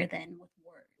rather than with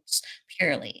words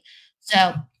purely.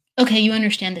 So, okay, you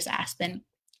understand this, Aspen.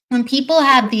 When people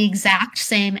have the exact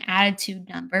same attitude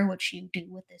number, which you do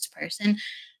with this person,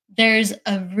 there's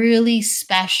a really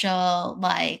special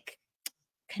like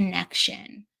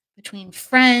connection between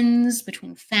friends,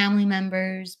 between family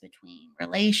members, between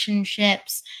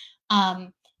relationships.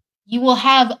 You will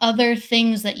have other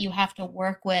things that you have to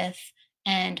work with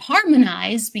and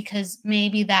harmonize because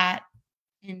maybe that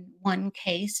in one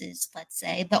case is, let's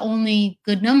say, the only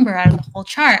good number out of the whole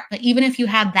chart. But even if you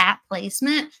have that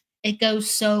placement, it goes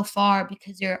so far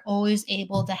because you're always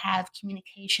able to have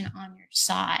communication on your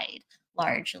side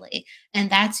largely. And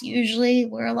that's usually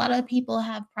where a lot of people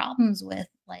have problems with,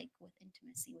 like with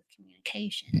intimacy, with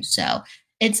communication. So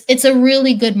it's a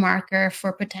really good marker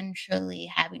for potentially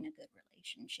having a good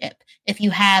relationship. If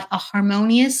you have a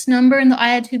harmonious number in the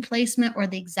attitude placement or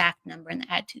the exact number in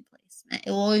the attitude placement,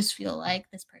 it will always feel like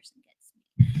this person gets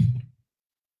me.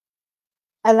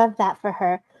 I love that for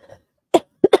her.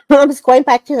 I'm just going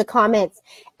back to the comments.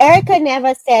 Erica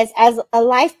Neva says, as a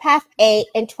life path 8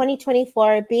 in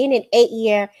 2024, being an 8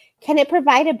 year, can it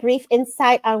provide a brief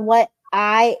insight on what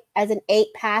I, as an 8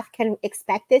 path, can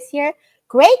expect this year?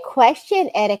 Great question,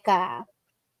 Erica.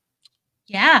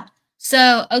 Yeah.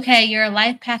 So, okay, you're a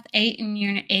life path 8 and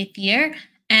you're in an 8th year.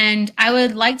 And I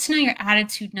would like to know your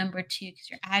attitude number too, because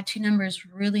your attitude number is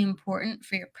really important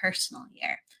for your personal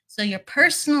year. So your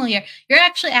personal year, you're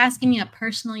actually asking me a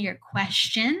personal year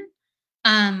question,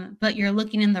 but you're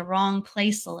looking in the wrong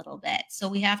place a little bit. So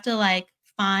we have to like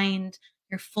find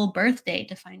your full birthday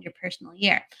to find your personal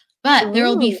year. But there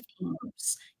will be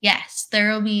themes. Yes,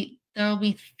 there will be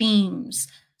themes.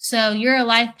 So you're a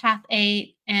life path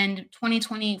 8, and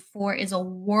 2024 is a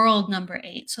world number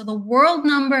 8. So the world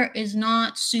number is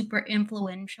not super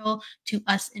influential to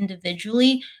us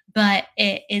individually, but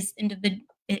it is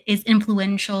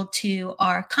influential to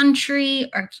our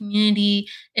country, our community.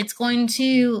 It's going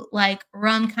to like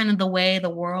run kind of the way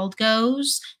the world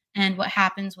goes and what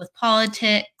happens with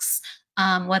politics,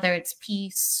 whether it's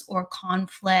peace or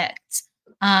conflict,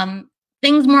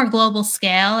 things more global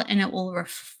scale, and it will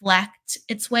reflect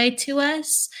its way to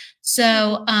us.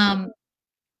 So,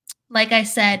 like I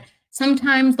said,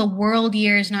 sometimes the world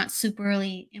year is not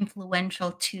superly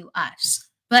influential to us.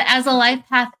 But as a life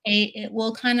path 8, it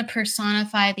will kind of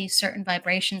personify these certain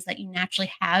vibrations that you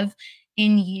naturally have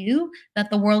in you that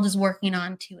the world is working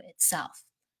on to itself.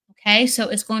 Okay, so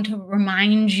it's going to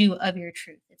remind you of your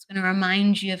truth. It's going to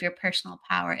remind you of your personal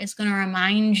power. It's going to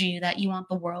remind you that you want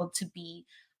the world to be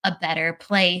a better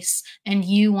place and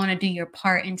you want to do your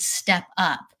part and step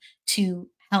up to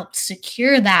help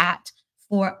secure that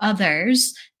for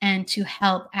others and to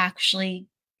help actually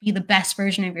be the best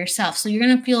version of yourself. So you're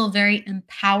going to feel very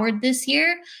empowered this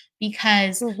year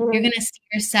because you're going to see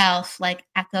yourself like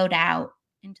echoed out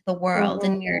into the world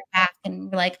and you're back and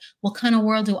you're like, what kind of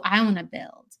world do I want to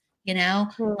build? You know,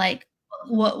 like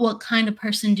what kind of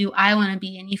person do I want to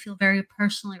be? And you feel very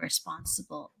personally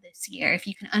responsible this year. If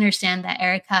you can understand that,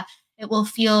 Erica, it will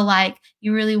feel like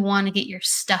you really want to get your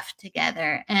stuff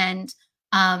together. And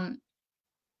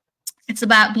it's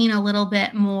about being a little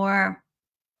bit more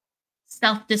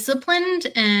self-disciplined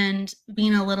and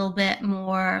being a little bit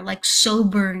more like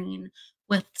sobering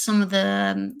with some of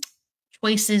the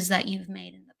choices that you've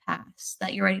made in the past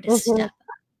that you're ready to step up.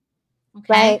 Okay.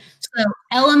 Right. So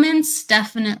elements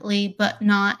definitely, but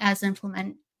not as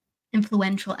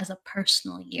influential as a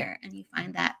personal year. And you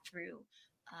find that through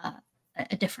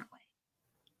a different way.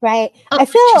 Right. Oh, I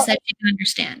feel she said she can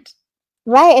understand.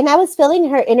 Right. And I was feeling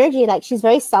her energy. Like she's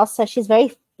very salsa. She's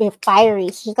very fiery.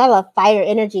 She's got a lot of fire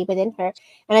energy within her.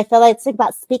 And I feel like it's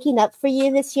about speaking up for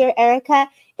you this year, Erica.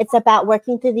 It's about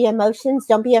working through the emotions.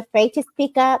 Don't be afraid to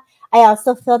speak up. I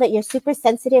also feel that you're super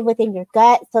sensitive within your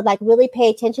gut. So like really pay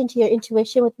attention to your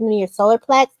intuition within your solar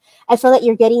plex. I feel that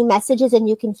you're getting messages and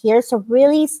you can hear. So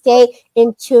really stay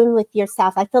in tune with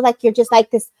yourself. I feel like you're just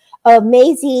like this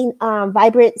amazing,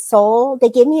 vibrant soul. They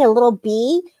gave me a little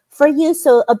bee for you.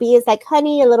 So a bee is like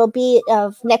honey, a little bee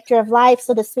of nectar of life.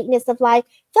 So the sweetness of life.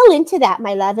 Fell into that,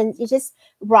 my love. And you just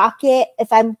rock it.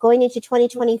 If I'm going into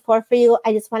 2024 for you,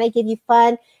 I just want to give you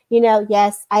fun. You know,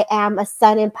 yes, I am a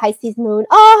sun and Pisces moon.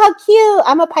 Oh, how cute.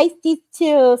 I'm a Pisces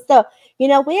too. So, you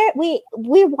know,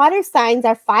 we're water signs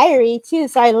are fiery too.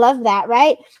 So I love that,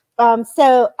 right?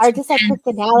 So our just our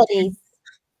personalities.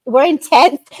 We're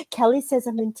intense. Kelly says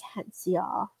I'm intense,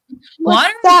 y'all.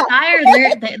 Water and fire,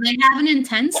 they have an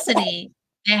intensity.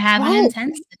 They have an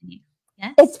intensity.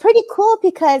 Yes. It's pretty cool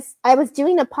because I was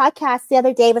doing a podcast the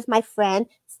other day with my friend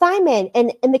Simon,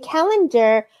 and in the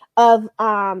calendar of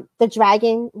the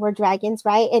dragon, we're dragons,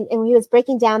 right? And he was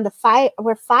breaking down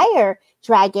we're fire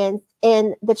dragons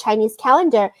in the Chinese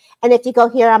calendar. And if you go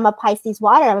here, I'm a Pisces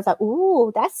water. I was like,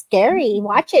 ooh, that's scary.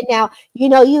 Watch it now. You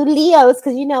know, you Leos,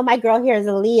 because you know my girl here is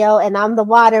a Leo and I'm the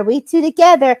water. We two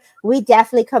together, we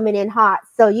definitely coming in hot.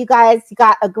 So you guys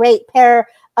got a great pair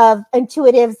of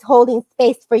intuitives holding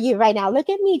space for you right now. Look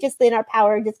at me just in our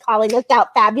power, just calling us out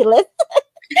fabulous.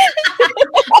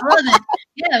 I love it.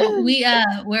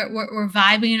 Yeah, we're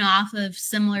vibing off of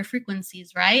similar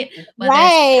frequencies, right? Whether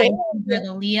it's or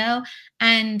the Leo,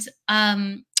 and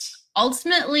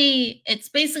ultimately,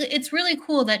 it's really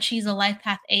cool that she's a life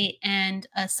path 8 and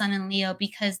a sun in Leo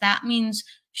because that means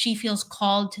she feels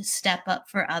called to step up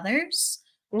for others.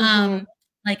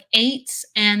 Like 8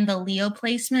 and the Leo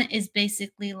placement is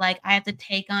basically like I have to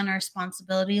take on a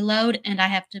responsibility load and I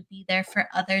have to be there for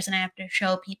others and I have to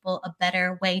show people a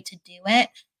better way to do it.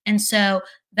 And so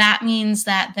that means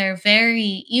that they're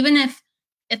very, even if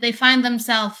they find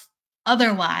themselves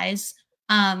otherwise,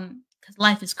 because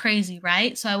life is crazy,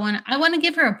 right? So I want to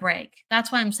give her a break.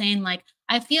 That's why I'm saying like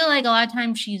I feel like a lot of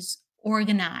times she's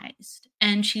organized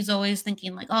and she's always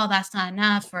thinking like, oh, that's not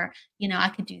enough, or you know, I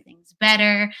could do things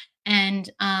better. And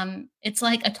it's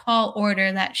like a tall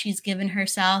order that she's given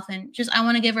herself, and just I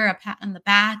want to give her a pat on the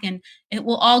back, and it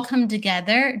will all come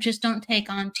together. Just don't take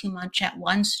on too much at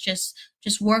once. Just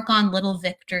work on little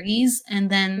victories, and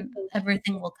then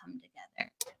everything will come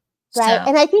together. Right. So,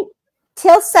 and I think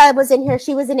Tilsa was in here.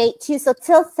 She was an 8 too. So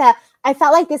Tilsa, I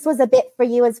felt like this was a bit for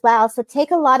you as well. So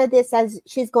take a lot of this as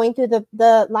she's going through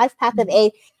the life path of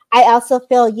 8. I also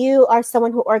feel you are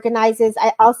someone who organizes.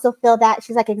 I also feel that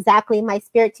she's like, exactly, my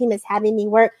spirit team is having me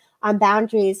work on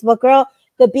boundaries. Well, girl,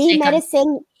 the bee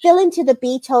medicine, fill into the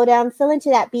bee totem, fill into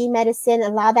that bee medicine,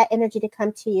 allow that energy to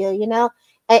come to you, you know?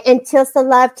 And Tilsa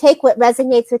love, take what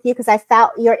resonates with you, because I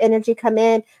felt your energy come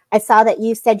in. I saw that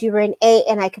you said you were an 8,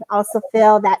 and I can also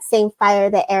feel that same fire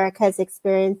that Erica is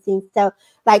experiencing. So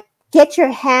like, get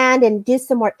your hand and do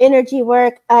some more energy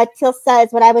work. Tilsa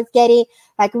is what I was getting.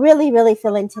 Like, really, really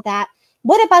feel into that.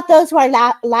 What about those who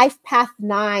are life path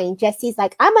 9? Jesse's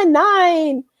like, I'm a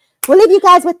 9. We'll leave you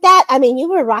guys with that. I mean, you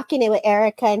were rocking it with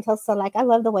Erica and Tilsa. Like, I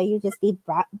love the way you just be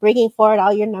bringing forward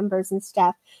all your numbers and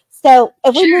stuff. So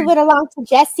if we move it along to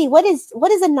Jesse, what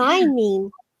does a 9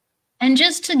 mean? And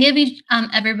just to give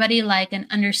everybody like an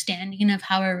understanding of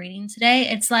how we're reading today,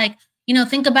 it's like, you know,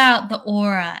 think about the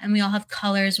aura, and we all have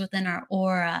colors within our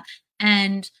aura.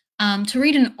 And to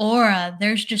read an aura,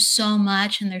 there's just so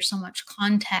much, and there's so much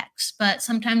context. But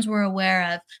sometimes we're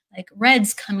aware of like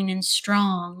red's coming in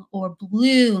strong, or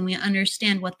blue, and we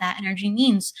understand what that energy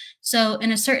means. So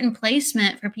in a certain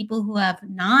placement for people who have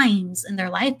 9s in their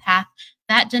life path,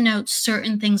 that denotes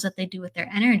certain things that they do with their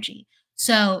energy.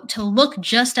 So to look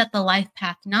just at the life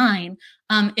path 9,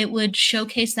 it would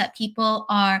showcase that people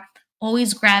are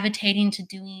always gravitating to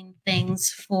doing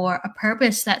things for a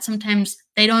purpose that sometimes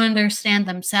they don't understand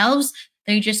themselves.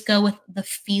 They just go with the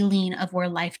feeling of where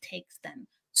life takes them.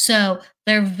 So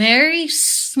they're very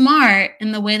smart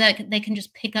in the way that they can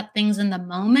just pick up things in the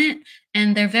moment,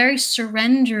 and they're very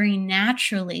surrendering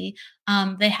naturally.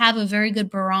 They have a very good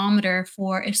barometer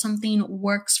for if something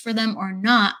works for them or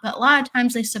not, but a lot of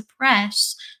times they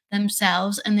suppress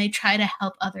themselves and they try to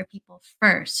help other people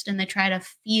first, and they try to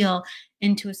feel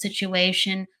into a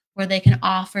situation where they can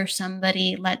offer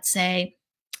somebody, let's say,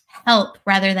 help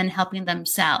rather than helping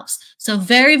themselves. So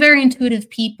very, very intuitive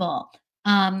people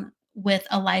with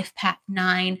a life path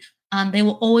 9, they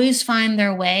will always find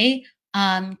their way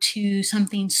to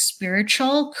something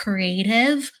spiritual,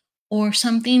 creative, or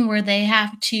something where they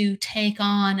have to take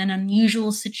on an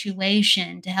unusual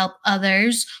situation to help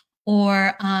others,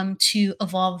 or to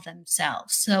evolve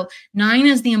themselves. So 9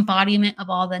 is the embodiment of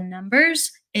all the numbers.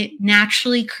 It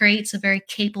naturally creates a very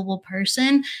capable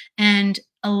person and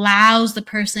allows the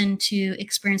person to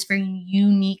experience very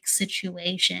unique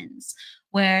situations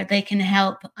where they can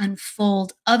help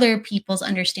unfold other people's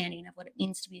understanding of what it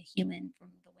means to be a human from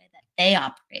the way that they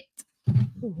operate.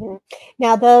 Mm-hmm.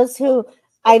 Now, those who,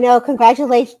 I know,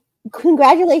 congratulations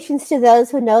to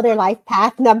those who know their life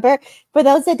path number. For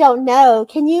those that don't know,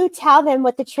 can you tell them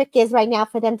what the trick is right now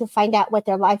for them to find out what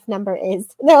their life number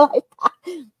is? Their life path.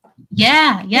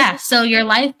 Yeah. So your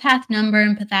life path number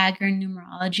in Pythagorean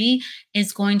numerology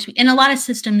is going to, and a lot of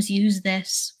systems use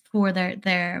this for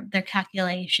their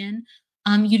calculation.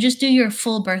 You just do your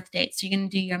full birth date. So you're going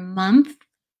to do your month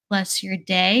plus your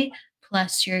day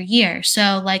plus your year.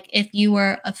 So like if you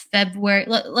were a February,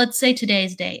 let's say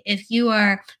today's date, if you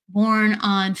are born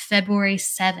on February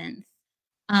 7th,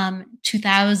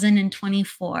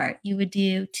 2024, you would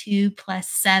do 2 plus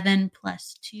 7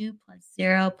 plus 2 plus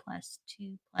 0 plus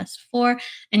 2 plus 4,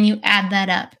 and you add that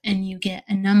up and you get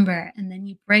a number, and then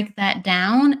you break that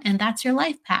down, and that's your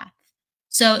life path.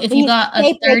 So if you got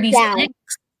a 36,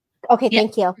 okay,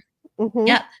 thank you. Mm-hmm.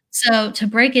 Yep. So to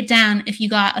break it down, if you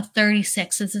got a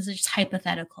 36, this is just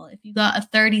hypothetical. If you got a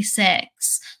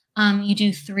 36, you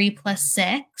do 3 plus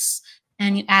 6,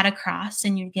 and you add across,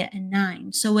 and you get a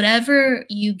 9. So whatever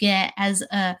you get as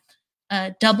a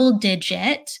double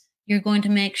digit, you're going to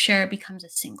make sure it becomes a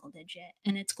single digit,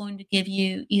 and it's going to give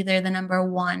you either the number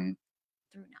 1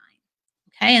 through 9.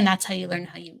 Okay, and that's how you learn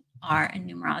how you are in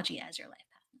numerology as your life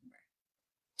path number.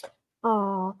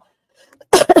 Oh,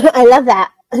 I love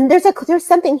that. There's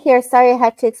something here. Sorry, I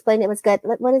had to explain. It was good.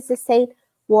 What does this say?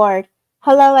 Ward.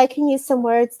 Hello, I can use some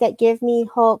words that give me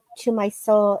hope to my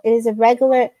soul. It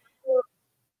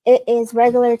is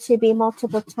regular to be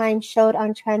multiple times showed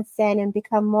on Transcend and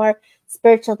become more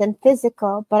spiritual than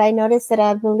physical. But I notice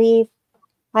that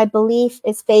my belief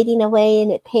is fading away,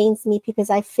 and it pains me because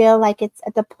I feel like it's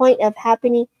at the point of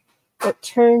happening. It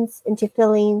turns into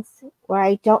feelings where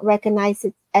I don't recognize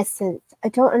its essence. I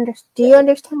don't understand. Do you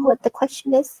understand what the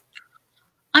question is?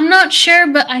 I'm not sure,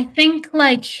 but I think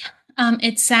like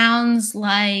it sounds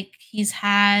like he's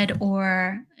had,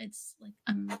 or it's like,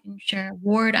 I'm making sure,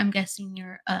 Ward, I'm guessing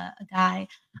you're a guy.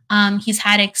 He's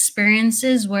had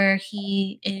experiences where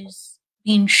he is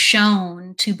being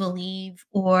shown to believe,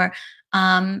 or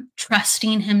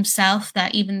trusting himself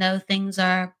that even though things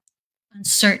are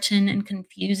uncertain and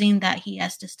confusing, that he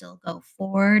has to still go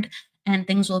forward and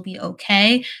things will be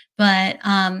okay. But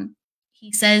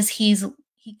he says he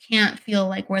can't feel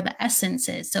like where the essence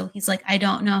is. So he's like, I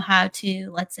don't know how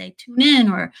to, let's say, tune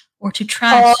in or to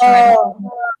trust, or I don't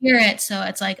hear it. So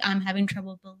it's like I'm having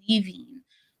trouble believing.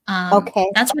 Okay.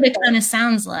 That's what it kind of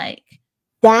sounds like.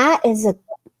 That is a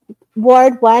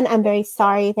Ward 1. I'm very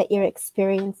sorry that you're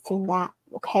experiencing that.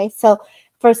 Okay. So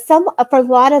for a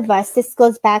lot of us, this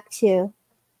goes back to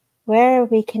where are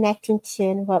we connecting to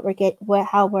and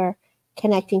how we're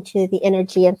connecting to the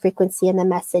energy and frequency and the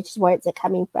message, where is it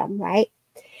coming from, right?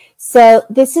 So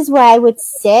this is where I would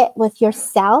sit with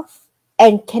yourself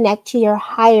and connect to your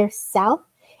higher self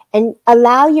and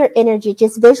allow your energy,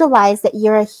 just visualize that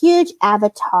you're a huge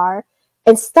avatar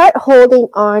and start holding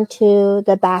on to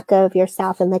the back of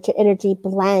yourself and let your energy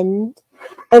blend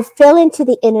and fill into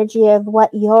the energy of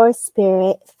what your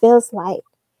spirit feels like.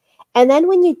 And then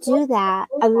when you do that,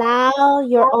 allow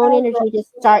your own energy to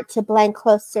start to blend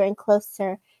closer and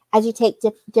closer as you take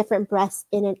different breaths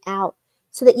in and out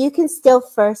so that you can still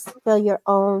first feel your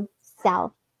own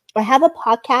self. I have a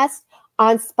podcast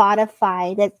on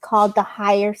Spotify that's called The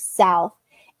Higher Self,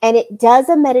 and it does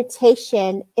a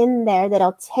meditation in there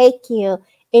that'll take you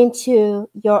into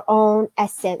your own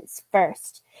essence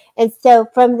first. And so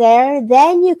from there,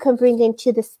 then you can bring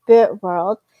into the spirit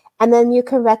world. And then you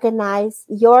can recognize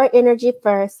your energy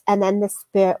first and then the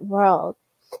spirit world.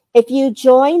 If you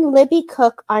join Libby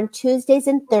Cook on Tuesdays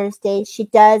and Thursdays, she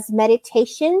does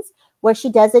meditations where she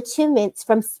does attunements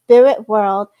from spirit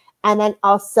world and then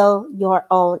also your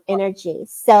own energy.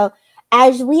 So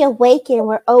as we awaken,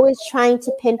 we're always trying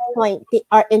to pinpoint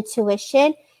our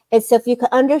intuition. And so if you could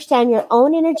understand your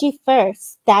own energy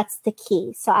first, that's the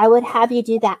key. So I would have you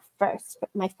do that first,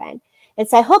 my friend. And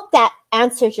so I hope that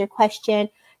answers your question.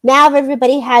 Now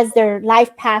everybody has their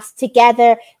life paths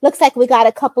together. Looks like we got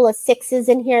a couple of 6s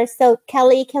in here. So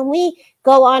Kelly, can we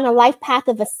go on a life path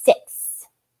of a 6?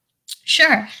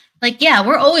 Sure. Like, yeah,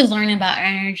 we're always learning about our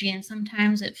energy, and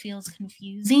sometimes it feels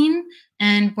confusing,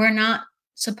 and we're not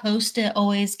supposed to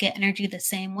always get energy the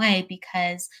same way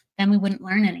because then we wouldn't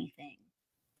learn anything.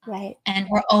 Right. And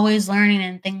we're always learning,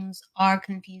 and things are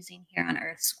confusing here on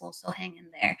Earth School. So hang in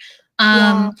there.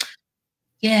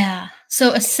 Yeah.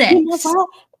 So a 6. You know what?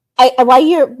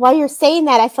 While you're saying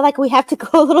that, I feel like we have to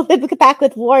go a little bit back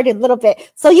with Ward a little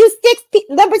bit. So you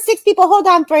number 6 people, hold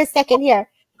on for a second here.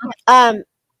 Okay.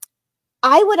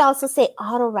 I would also say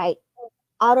auto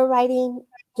writing,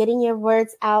 getting your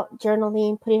words out,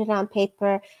 journaling, putting it on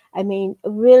paper. I mean,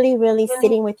 really, really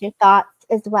sitting with your thoughts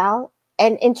as well,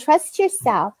 and trust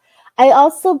yourself. I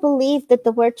also believe that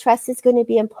the word trust is going to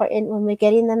be important when we're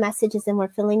getting the messages and we're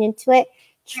feeling into it.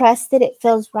 Trust that it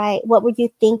feels right. What were you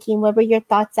thinking? What were your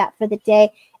thoughts at for the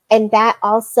day? And that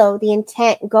also, the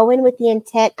intent, go in with the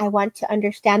intent. I want to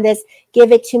understand this.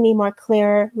 Give it to me more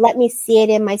clearer. Let me see it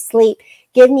in my sleep.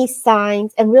 Give me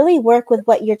signs and really work with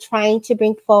what you're trying to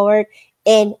bring forward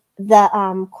in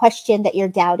the question that you're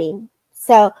doubting.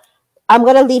 So I'm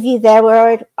going to leave you there,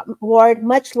 Ward.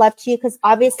 Much love to you, because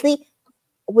obviously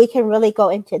we can really go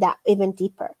into that even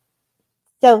deeper.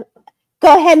 So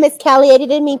go ahead, Miss Kelly. I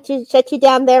didn't mean to shut you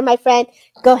down there, my friend.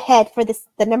 Go ahead for the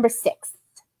number 6.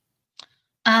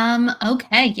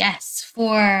 Okay, yes.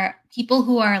 For people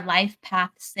who are life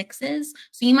path 6s,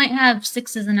 so you might have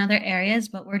 6s in other areas,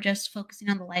 but we're just focusing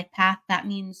on the life path. That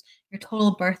means your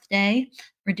total birthday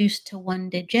reduced to 1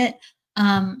 digit.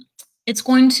 It's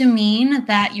going to mean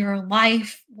that your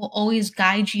life will always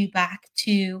guide you back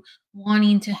to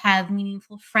wanting to have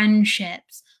meaningful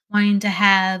friendships, wanting to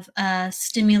have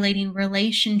stimulating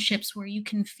relationships where you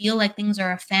can feel like things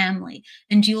are a family,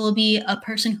 and you will be a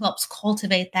person who helps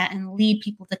cultivate that and lead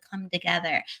people to come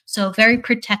together. So very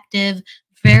protective,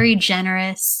 very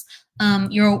generous.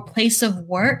 Your place of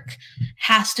work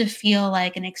has to feel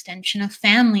like an extension of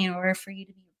family in order for you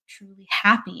to be truly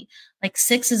happy. Like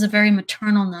 6 is a very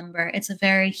maternal number. It's a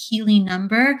very healing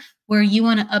number where you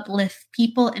want to uplift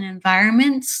people and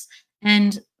environments.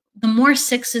 And the more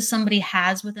 6s somebody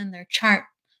has within their chart,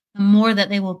 the more that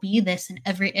they will be this in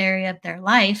every area of their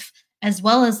life, as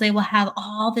well as they will have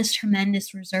all this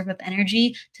tremendous reserve of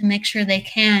energy to make sure they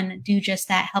can do just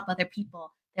that, help other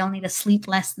people. They'll need to sleep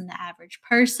less than the average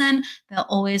person. They'll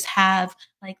always have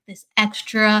like this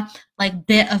extra like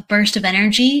bit of burst of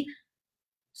energy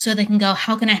so they can go,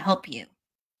 how can I help you?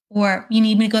 Or you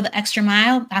need me to go the extra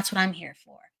mile? That's what I'm here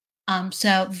for.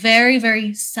 So very,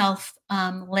 very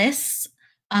selfless.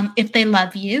 If they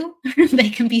love you,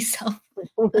 they can be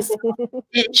selfless.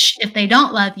 If they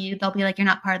don't love you, they'll be like, you're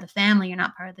not part of the family, you're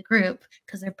not part of the group,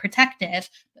 because they're protective.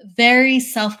 Very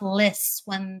selfless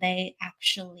when they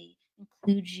actually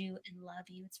include you and love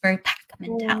you. It's very pack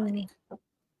mentality.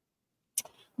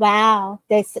 Wow,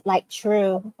 that's like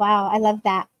true. Wow, I love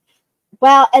that.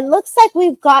 Well, it looks like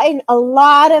we've gotten a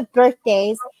lot of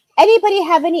birthdays. Anybody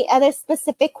have any other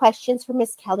specific questions for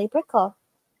Miss Kelly Brickle?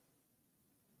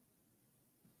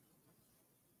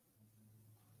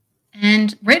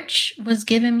 And Rich was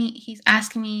giving me, he's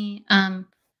asking me,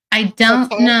 I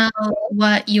don't know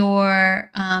what your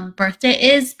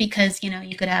birthday is, because, you know,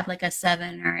 you could have like a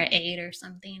 7 or an 8 or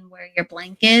something where your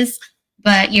blank is,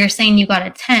 but you're saying you got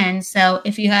a 10. So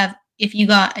if you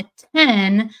got a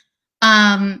 10,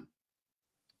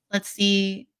 let's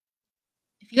see,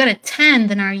 if you got a 10,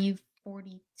 then are you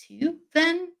 42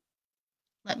 then?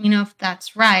 Let me know if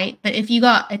that's right. But if you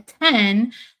got a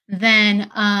 10, then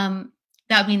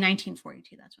that would be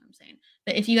 1942. That's what I'm saying.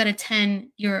 But if you got a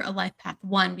 10, you're a life path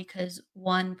 1, because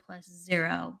 1 plus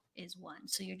 0 is 1.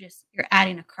 So you're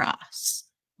adding across.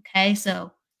 Okay,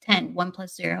 so 10, 1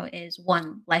 plus 0 is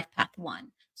 1, life path 1.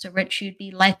 So Rich, you'd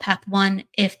be life path 1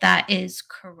 if that is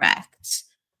correct.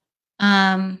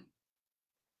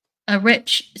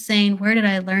 Rich saying, where did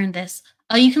I learn this?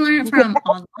 You can learn it from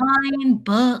online,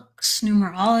 books,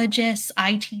 numerologists.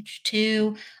 I teach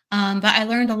too. But I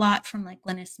learned a lot from like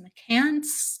Glennis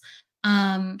McCants.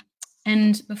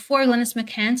 And before Glennis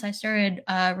McCants, I started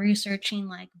researching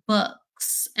like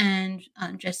books and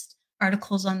just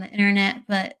articles on the internet.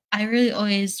 But I really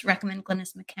always recommend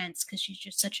Glennis McCants because she's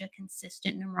just such a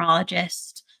consistent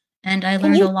numerologist. And I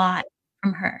learned a lot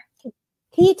from her.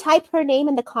 Can you type her name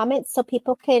in the comments so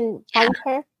people can find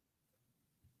her?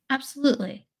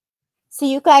 Absolutely. So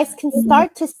you guys can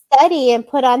start to study and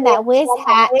put on that whiz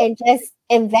hat and just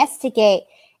investigate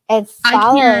and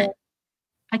follow.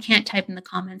 I can't type in the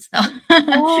comments though.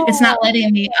 Oh. It's not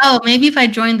letting me. Oh, maybe if I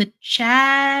join the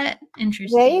chat.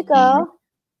 Interesting. There you go.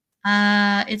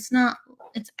 It's not.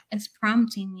 It's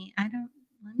prompting me. I don't.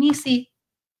 Let me see.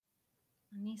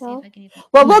 Let me see if I can even.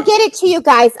 Well, we'll get it to you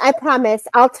guys. I promise.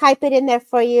 I'll type it in there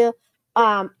for you.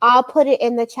 I'll put it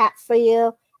in the chat for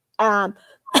you.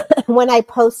 When I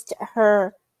post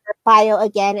her bio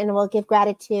again, and we'll give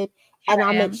gratitude, and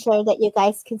I'll make sure that you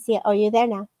guys can see it. Oh, you're there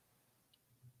now.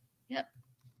 Yep.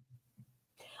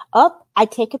 Oh, I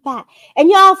take it back. And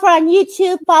y'all, for on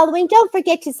YouTube following, don't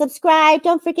forget to subscribe.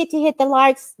 Don't forget to hit the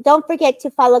likes. Don't forget to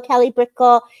follow Kelly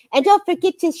Brickle. And don't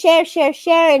forget to share,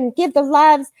 and give the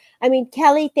loves. I mean,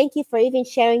 Kelly, thank you for even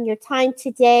sharing your time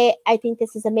today. I think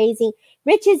this is amazing.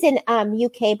 Rich is in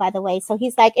UK, by the way. So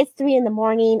he's like, it's 3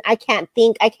 a.m. I can't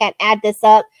think. I can't add this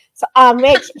up. So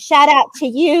Rich, shout out to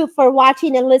you for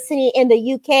watching and listening in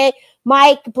the UK.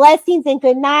 Mike, blessings and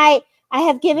good night. I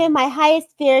have given my highest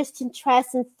fears to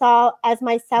trust and saw as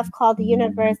myself called the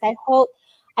universe. I hope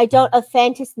I don't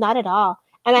offend, just not at all.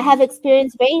 And I have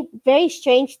experienced very, very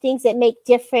strange things that make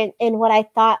different in what I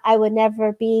thought I would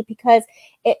never be, because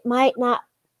it might not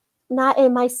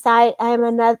in my sight. I am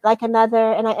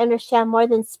another, and I understand more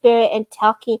than spirit and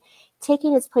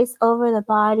taking its place over the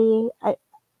body.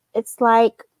 It's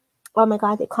like, oh my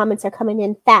God, the comments are coming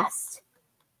in fast.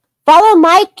 Follow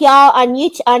Mike, y'all, on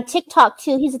YouTube, on TikTok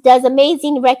too. He does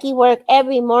amazing Reiki work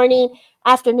every morning,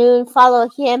 afternoon. Follow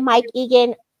him, Mike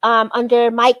Egan,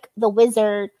 under Mike the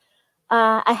Wizard.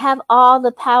 I have all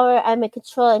the power. I'm in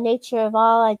control of nature of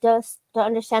all. I just don't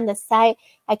understand the sight.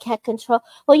 I can't control.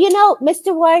 Well, you know,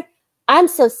 Mr. Ward, I'm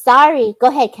so sorry. Go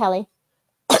ahead, Kelly.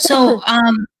 So,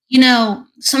 you know,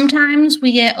 sometimes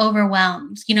we get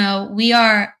overwhelmed. You know, we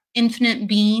are infinite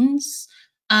beings.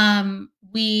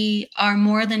 We are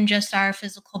more than just our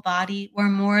physical body. We're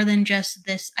more than just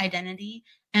this identity.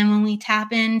 And when we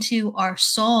tap into our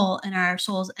soul and our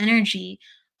soul's energy,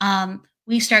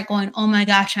 we start going, oh my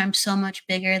gosh, I'm so much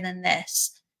bigger than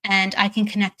this. And I can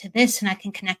connect to this and I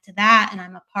can connect to that. And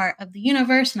I'm a part of the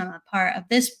universe and I'm a part of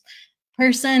this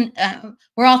person.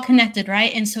 We're all connected,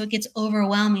 right? And so it gets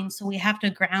overwhelming. So we have to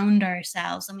ground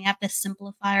ourselves and we have to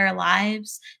simplify our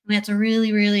lives. We have to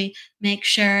really, really make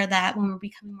sure that when we're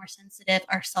becoming more sensitive,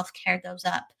 our self-care goes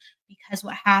up. Because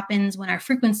what happens when our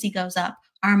frequency goes up,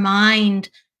 our mind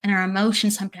and our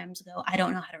emotions sometimes go, I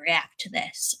don't know how to react to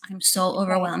this. I'm so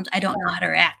overwhelmed. I don't know how to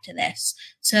react to this.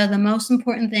 So the most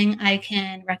important thing I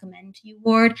can recommend to you,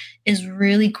 Ward, is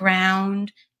really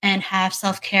ground and have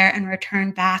self-care and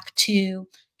return back to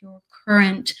your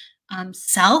current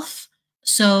self,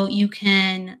 so you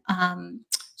can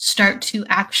start to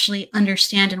actually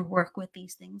understand and work with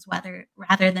these things,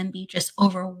 rather than be just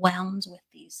overwhelmed with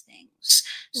these things.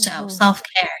 So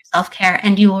self-care,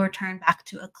 and you will return back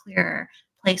to a clearer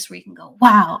place where you can go,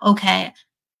 wow, okay,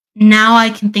 now I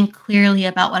can think clearly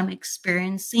about what I'm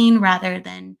experiencing, rather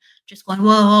than just going,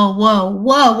 whoa, whoa, whoa,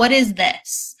 whoa, what is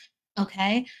this?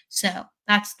 Okay, so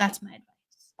that's my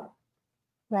advice.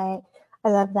 Right. I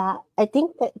love that. I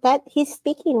think that he's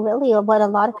speaking really of what a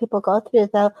lot of people go through,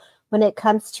 though, when it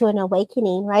comes to an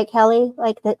awakening, right, Kelly?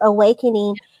 Like the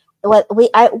awakening, what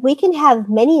we can have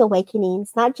many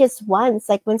awakenings, not just once.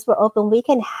 Like once we're open, we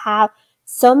can have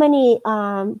so many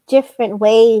different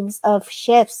waves of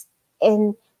shifts,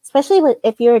 and especially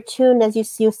if you're attuned, as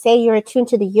you say, you're attuned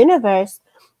to the universe.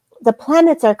 The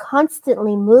planets are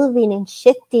constantly moving and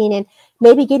shifting, and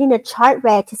maybe getting a chart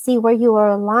read to see where you are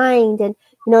aligned, and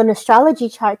an astrology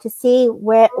chart to see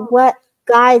what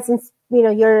guides and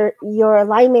your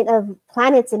alignment of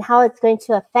planets and how it's going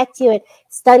to affect you, and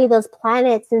study those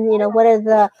planets, and what are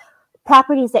the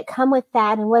properties that come with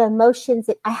that, and what emotions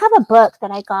I have a book that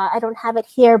I got. I don't have it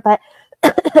here, but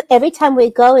every time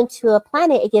we go into a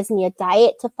planet, it gives me a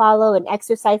diet to follow, an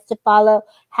exercise to follow,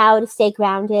 how to stay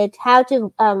grounded, how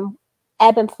to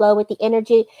ebb and flow with the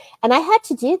energy. And I had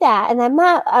to do that. And I'm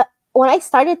not, when I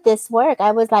started this work,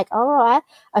 I was like,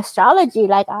 astrology,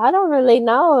 like, I don't really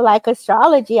know, like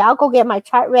astrology. I'll go get my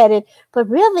chart read. But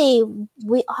really,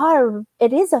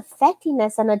 it is affecting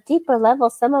us on a deeper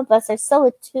level. Some of us are so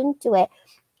attuned to it.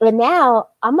 And now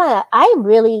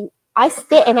I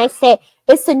sit and I say,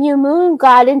 it's the new moon,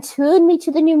 God. Attune me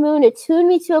to the new moon. Attune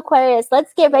me to Aquarius.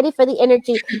 Let's get ready for the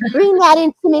energy. Bring that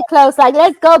into me close. Like,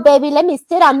 let's go, baby. Let me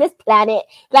sit on this planet.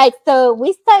 Like, so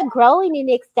we start growing and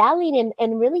excelling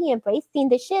and really embracing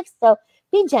the shifts. So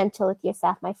be gentle with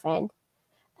yourself, my friend.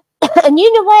 And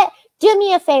you know what? Do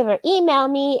me a favor. Email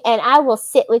me and I will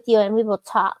sit with you and we will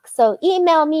talk. So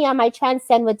email me on my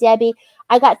Transcend with Debbie.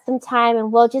 I got some time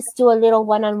and we'll just do a little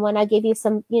one-on-one. I'll give you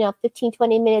some, 15,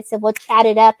 20 minutes and we'll chat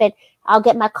it up, and I'll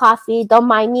get my coffee. Don't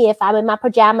mind me if I'm in my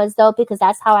pajamas though, because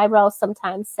that's how I roll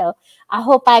sometimes. So I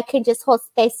hope I can just hold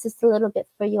space just a little bit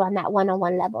for you on that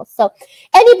one-on-one level. So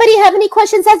anybody have any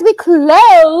questions as we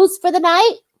close for the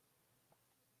night?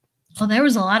 Well, there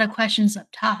was a lot of questions up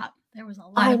top. There was a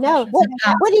lot. I know.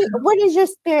 What does your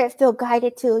spirit feel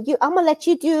guided to? I'm gonna let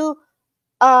you do.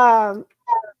 I'm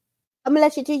gonna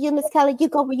let you do you, Miss Kelly. You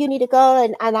go where you need to go,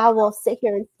 and I will sit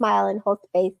here and smile and hold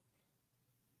space.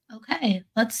 Okay,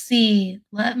 let's see.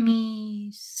 Let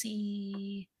me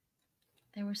see.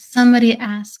 There was somebody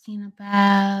asking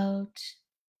about.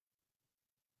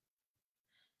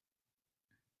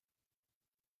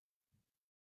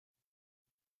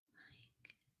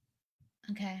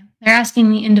 Okay, they're asking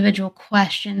me individual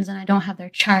questions and I don't have their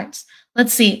charts.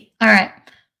 Let's see. All right,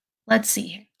 let's see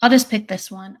here. I'll just pick this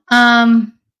one.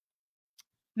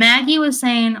 Maggie was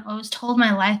saying, I was told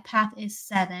my life path is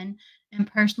 7 and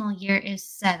personal year is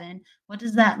 7. What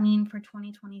does that mean for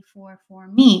 2024 for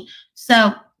me?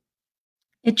 So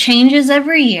it changes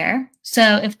every year.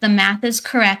 So if the math is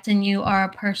correct and you are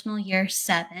a personal year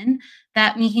 7,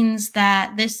 that means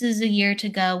that this is a year to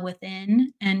go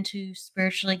within and to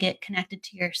spiritually get connected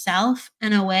to yourself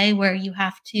in a way where you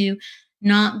have to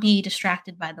not be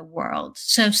distracted by the world.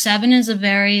 So 7 is a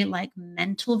very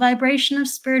mental vibration of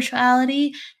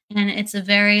spirituality, and it's a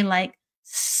very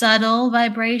subtle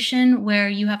vibration where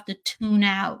you have to tune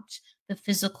out the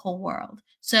physical world.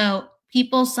 So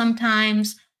people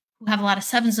sometimes who have a lot of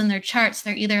 7s in their charts,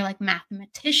 they're either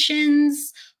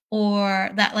mathematicians or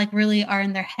that really are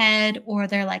in their head, or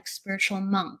they're spiritual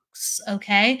monks.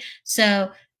 Okay.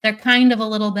 So they're kind of a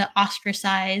little bit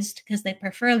ostracized because they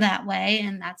prefer that way,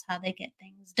 and that's how they get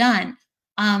things done.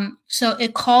 So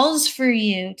it calls for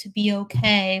you to be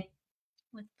okay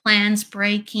with plans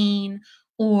breaking,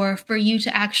 or for you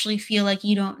to actually feel like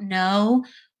you don't know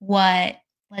what,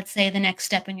 let's say, the next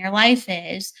step in your life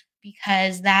is,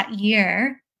 because that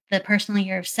year, the personal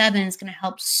year of 7, is going to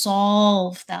help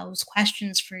solve those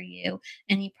questions for you,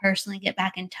 and you personally get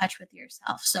back in touch with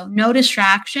yourself. So no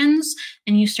distractions,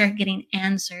 and you start getting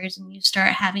answers, and you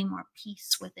start having more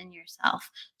peace within yourself.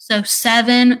 So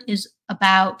 7 is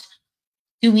about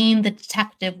doing the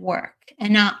detective work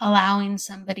and not allowing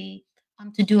somebody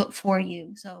to do it for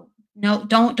you. So no,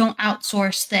 don't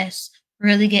outsource this.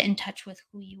 Really get in touch with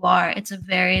who you are. It's a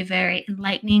very, very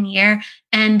enlightening year,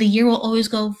 and the year will always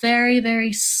go very,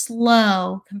 very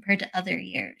slow compared to other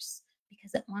years,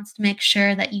 because it wants to make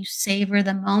sure that you savor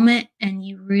the moment and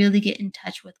you really get in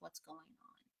touch with what's going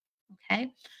on.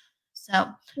 Okay, so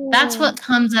that's what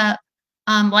comes up.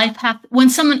 Life path. When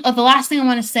someone, the last thing I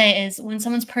want to say is, when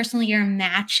someone's personal year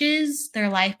matches their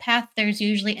life path, there's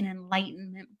usually an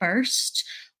enlightenment burst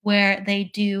where they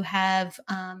do have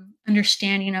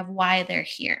understanding of why they're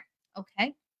here.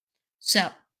 Okay, so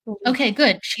okay,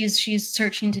 good. She's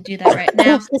searching to do that right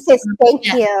now. She says,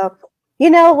 "Thank you." You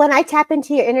know, when I tap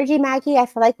into your energy, Maggie, I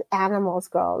feel like animals,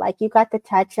 girl. Like you got the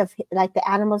touch of like the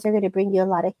animals are going to bring you a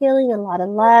lot of healing, a lot of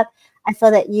love. I feel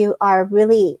that you are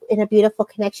really in a beautiful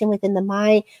connection within the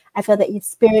mind. I feel that your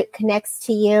spirit connects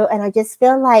to you. And I just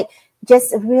feel like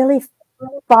just really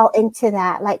fall into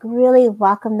that, like really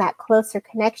welcome that closer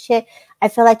connection. I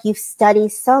feel like you've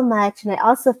studied so much, and I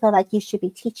also feel like you should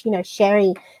be teaching or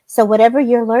sharing. So whatever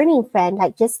you're learning, friend,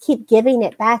 like just keep giving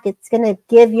it back. It's gonna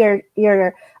give your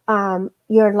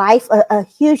life a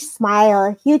huge smile,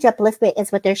 a huge upliftment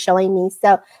is what they're showing me.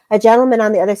 So a gentleman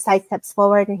on the other side steps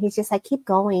forward and he's just like, keep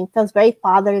going. Feels very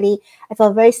fatherly. I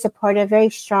feel very supportive, very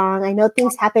strong. I know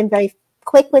things happen very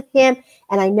quick with him,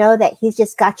 and I know that he's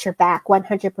just got your back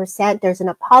 100%. There's an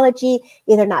apology,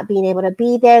 either not being able to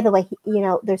be there the way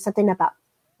there's something about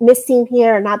missing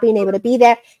here or not being able to be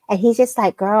there, and he's just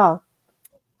like, girl,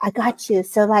 I got you.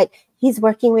 So like he's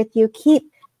working with you. Keep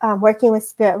working with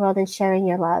Spirit World and sharing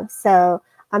your love. So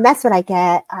that's what I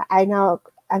get. I know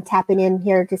I'm tapping in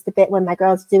here just a bit when my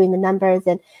girl's doing the numbers,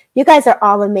 and you guys are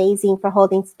all amazing for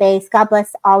holding space. God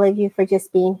bless all of you for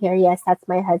just being here. Yes, that's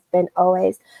my husband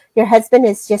always. Your husband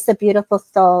is just a beautiful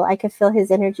soul. I could feel his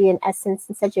energy and essence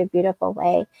in such a beautiful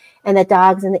way. And the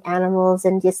dogs and the animals,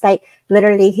 and just like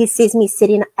literally he sees me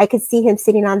sitting, I could see him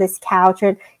sitting on this couch,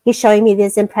 and he's showing me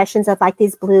these impressions of like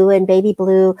these blue and baby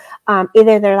blue.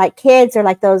 Either they're like kids or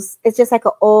like those, it's just like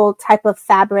an old type of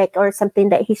fabric or something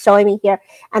that he's showing me here.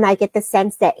 And I get the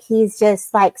sense that he's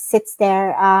just like sits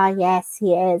there. Yes,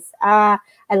 he is. I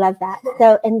love that.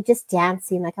 So, and just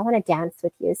dancing, like I want to dance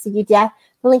with you. So you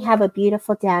definitely have a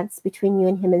beautiful dance between you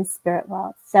and him in Spirit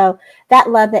World. So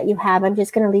that love that you have, I'm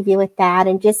just going to leave you with that,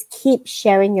 and just keep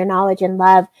sharing your knowledge and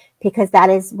love, because that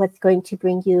is what's going to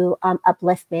bring you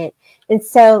upliftment. And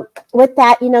so with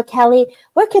that, Kelly,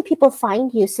 where can people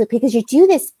find you? So because you do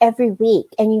this every week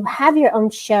and you have your own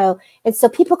show, and so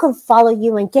people can follow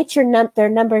you and get their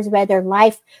numbers read, their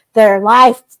life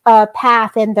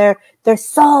path, and their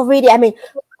soul reading. I mean,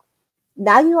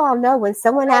 now you all know when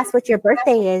someone asks what your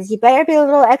birthday is, you better be a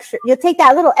little extra. You'll take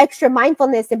that little extra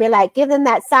mindfulness and be like, give them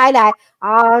that side eye.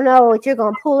 I don't know what you're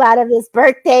going to pull out of this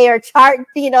birthday or chart,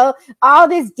 all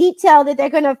this detail that they're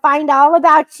going to find all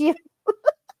about you.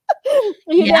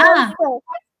 So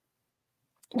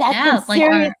that's some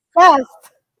serious stuff.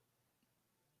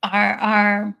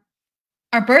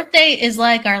 Our birthday is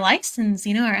like our license,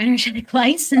 our energetic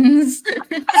license.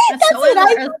 That's what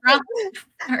I said.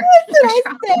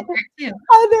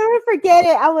 I'll never forget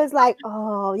it. I was like,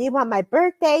 oh, you want my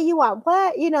birthday? You want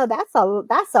what?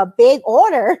 That's a big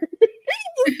order.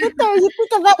 You sit there, you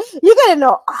think about, you're going to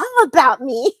know all about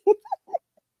me.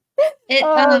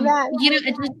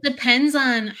 It just depends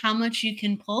on how much you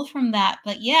can pull from that.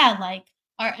 But yeah, like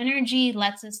our energy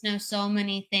lets us know so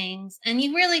many things. And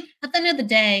you really, at the end of the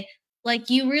day,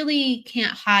 like you really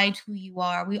can't hide who you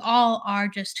are. We all are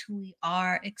just who we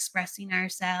are, expressing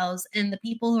ourselves. And the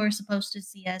people who are supposed to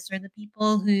see us are the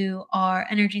people who are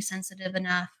energy sensitive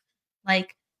enough.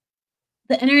 Like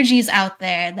the energy is out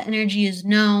there. The energy is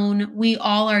known. We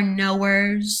all are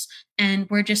knowers, and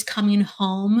we're just coming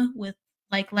home with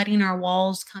like letting our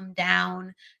walls come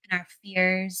down, and our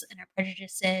fears and our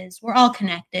prejudices. We're all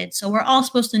connected. So we're all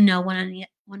supposed to know one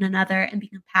another and be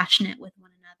compassionate with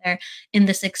one another in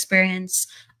this experience.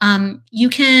 You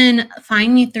can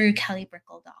find me through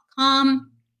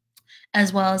kellybrickle.com,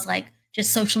 as well as like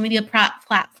just social media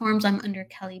platforms. I'm under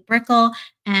Kelly Brickle.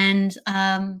 And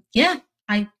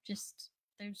I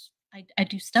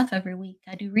do stuff every week.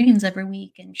 I do readings every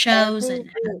week and shows, and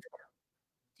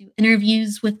do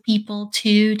interviews with people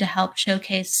too to help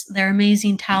showcase their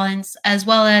amazing talents, as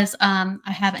well as I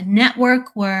have a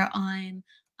network where I'm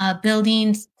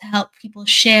building to help people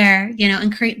share,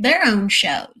 and create their own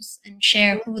shows and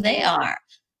share who they are,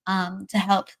 to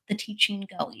help the teaching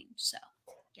going. So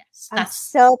yes, I'm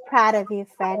so proud of you,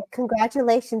 friend.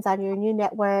 Congratulations on your new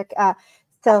network.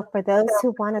 So for those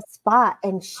who want to spot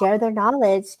and share their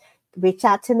knowledge, reach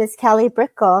out to Miss Kelly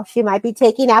Brickle. She might be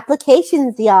taking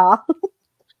applications, y'all.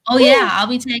 Oh yeah, I'll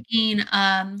be taking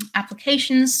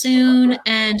applications soon,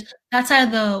 and that's how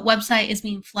the website is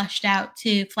being fleshed out.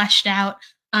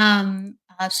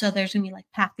 So there's gonna be like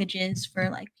packages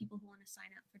for like people who want to sign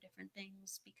up for different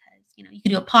things, because you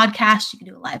could do a podcast, you could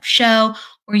do a live show,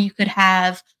 or you could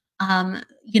have a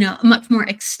much more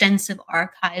extensive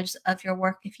archives of your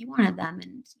work if you wanted them,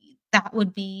 and that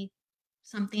would be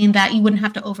something that you wouldn't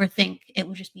have to overthink. It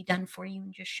would just be done for you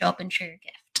and just show up and share your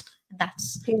gift. And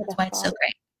that's why it's so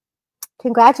great.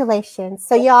 Congratulations.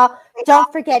 So y'all,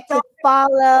 don't forget to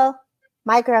follow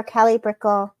my girl, Kelly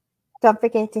Brickle. Don't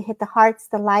forget to hit the hearts,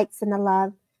 the likes, and the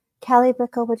love. Kelly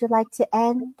Brickle, would you like to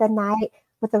end the night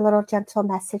with a little gentle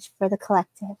message for the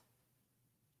collective.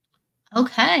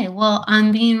 Okay, well,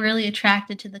 I'm being really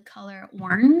attracted to the color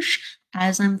orange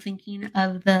as I'm thinking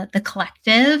of the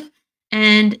collective.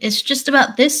 And it's just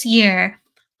about this year,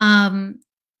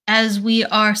 as we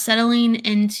are settling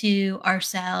into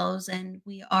ourselves and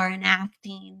we are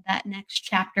enacting that next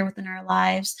chapter within our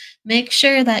lives, make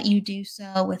sure that you do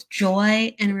so with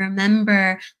joy and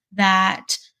remember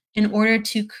that in order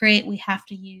to create, we have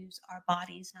to use our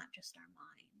bodies, not just our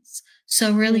minds.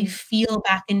 So really feel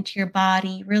back into your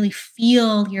body, really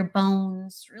feel your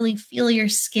bones, really feel your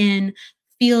skin,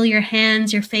 feel your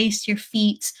hands, your face, your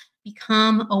feet,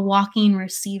 become a walking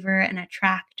receiver and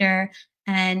attractor.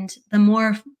 And the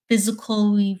more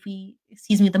physical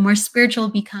the more spiritual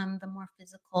we become, the more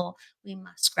physical we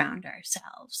must ground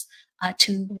ourselves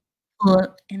to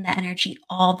pull in the energy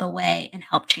all the way and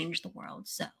help change the world.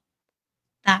 So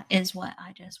that is what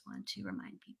I just want to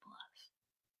remind people of.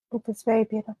 It was very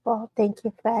beautiful. Thank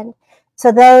you, friend.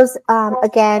 So those,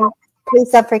 again, please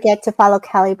don't forget to follow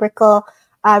Kelly Brickle.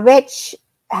 Rich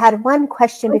had one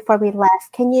question before we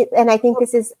left. Can you, and I think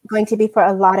this is going to be for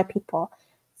a lot of people.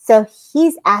 So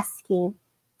he's asking,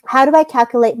 how do I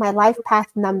calculate my life path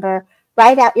number?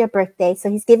 Write out your birthday. So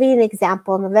he's giving an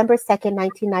example, November 2nd,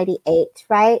 1998,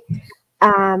 right?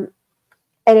 And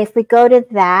if we go to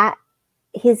that,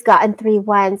 he's gotten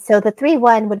 3-1. So the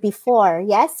 3-1 would be 4.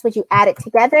 Yes? Would you add it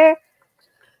together?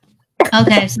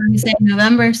 Okay, so you say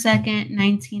November 2nd,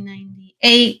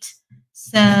 1998.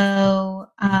 So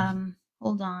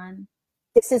hold on.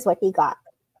 This is what he got.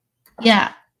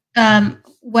 Yeah.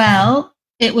 Well,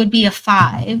 it would be a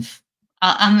 5.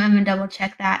 I'm gonna double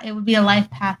check that. It would be a life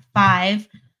path 5.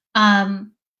 Let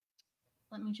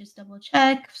me just double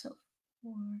check. So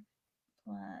 4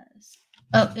 plus.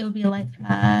 Oh, it would be a life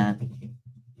path.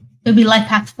 It would be life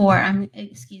path 4.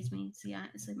 Excuse me. See,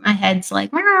 it's like my head's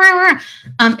like.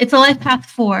 It's a life path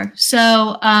 4.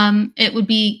 So that would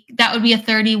be a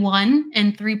 31,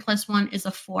 and 3 plus 1 is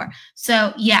a 4.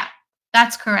 So yeah,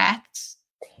 that's correct.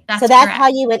 So that's how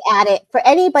you would add it. For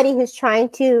anybody who's trying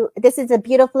to, this is a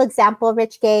beautiful example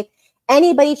Rich gave.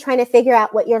 Anybody trying to figure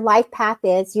out what your life path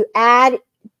is, you add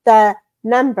the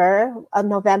number of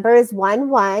November is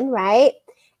 1-1, right?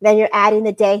 Then you're adding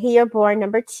the day you're born,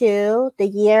 number 2, the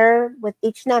year with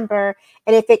each number.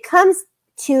 And if it comes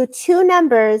to 2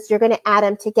 numbers, you're going to add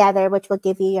them together, which will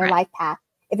give you your life path.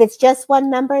 If it's just one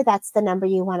number, that's the number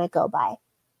you want to go by.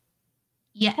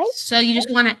 Yes. Okay? So you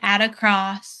just want to add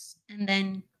across and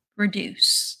then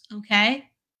reduce. Okay.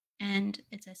 And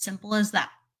it's as simple as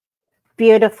that.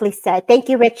 Beautifully said. Thank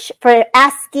you, Rich, for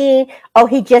asking. Oh,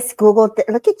 he just Googled.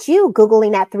 Look at you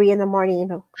Googling at 3 a.m.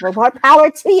 More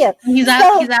power to you. He's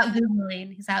out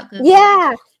Googling.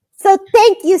 Yeah. So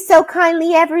thank you so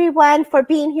kindly, everyone, for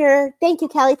being here. Thank you,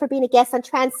 Kelly, for being a guest on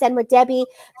Transcend with Debbie.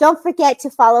 Don't forget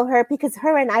to follow her because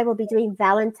her and I will be doing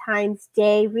Valentine's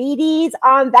Day readies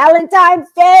on Valentine's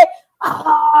Day.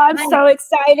 Oh, I'm so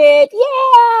excited.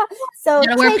 Yeah. So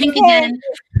we're pink again.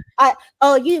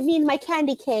 Oh, you mean my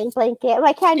candy cane blanket?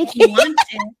 My candy cane. You want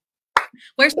to.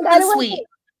 Where's the sweet?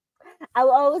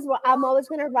 I'm always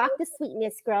gonna rock the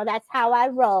sweetness, girl. That's how I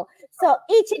roll. So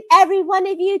each and every one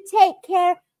of you, take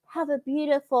care. Have a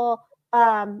beautiful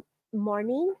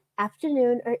morning,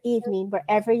 afternoon, or evening,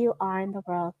 wherever you are in the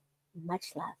world.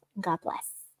 Much love. God bless.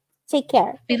 Take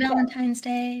care. Happy Valentine's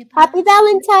Day. Bye. Happy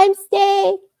Valentine's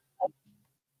Day.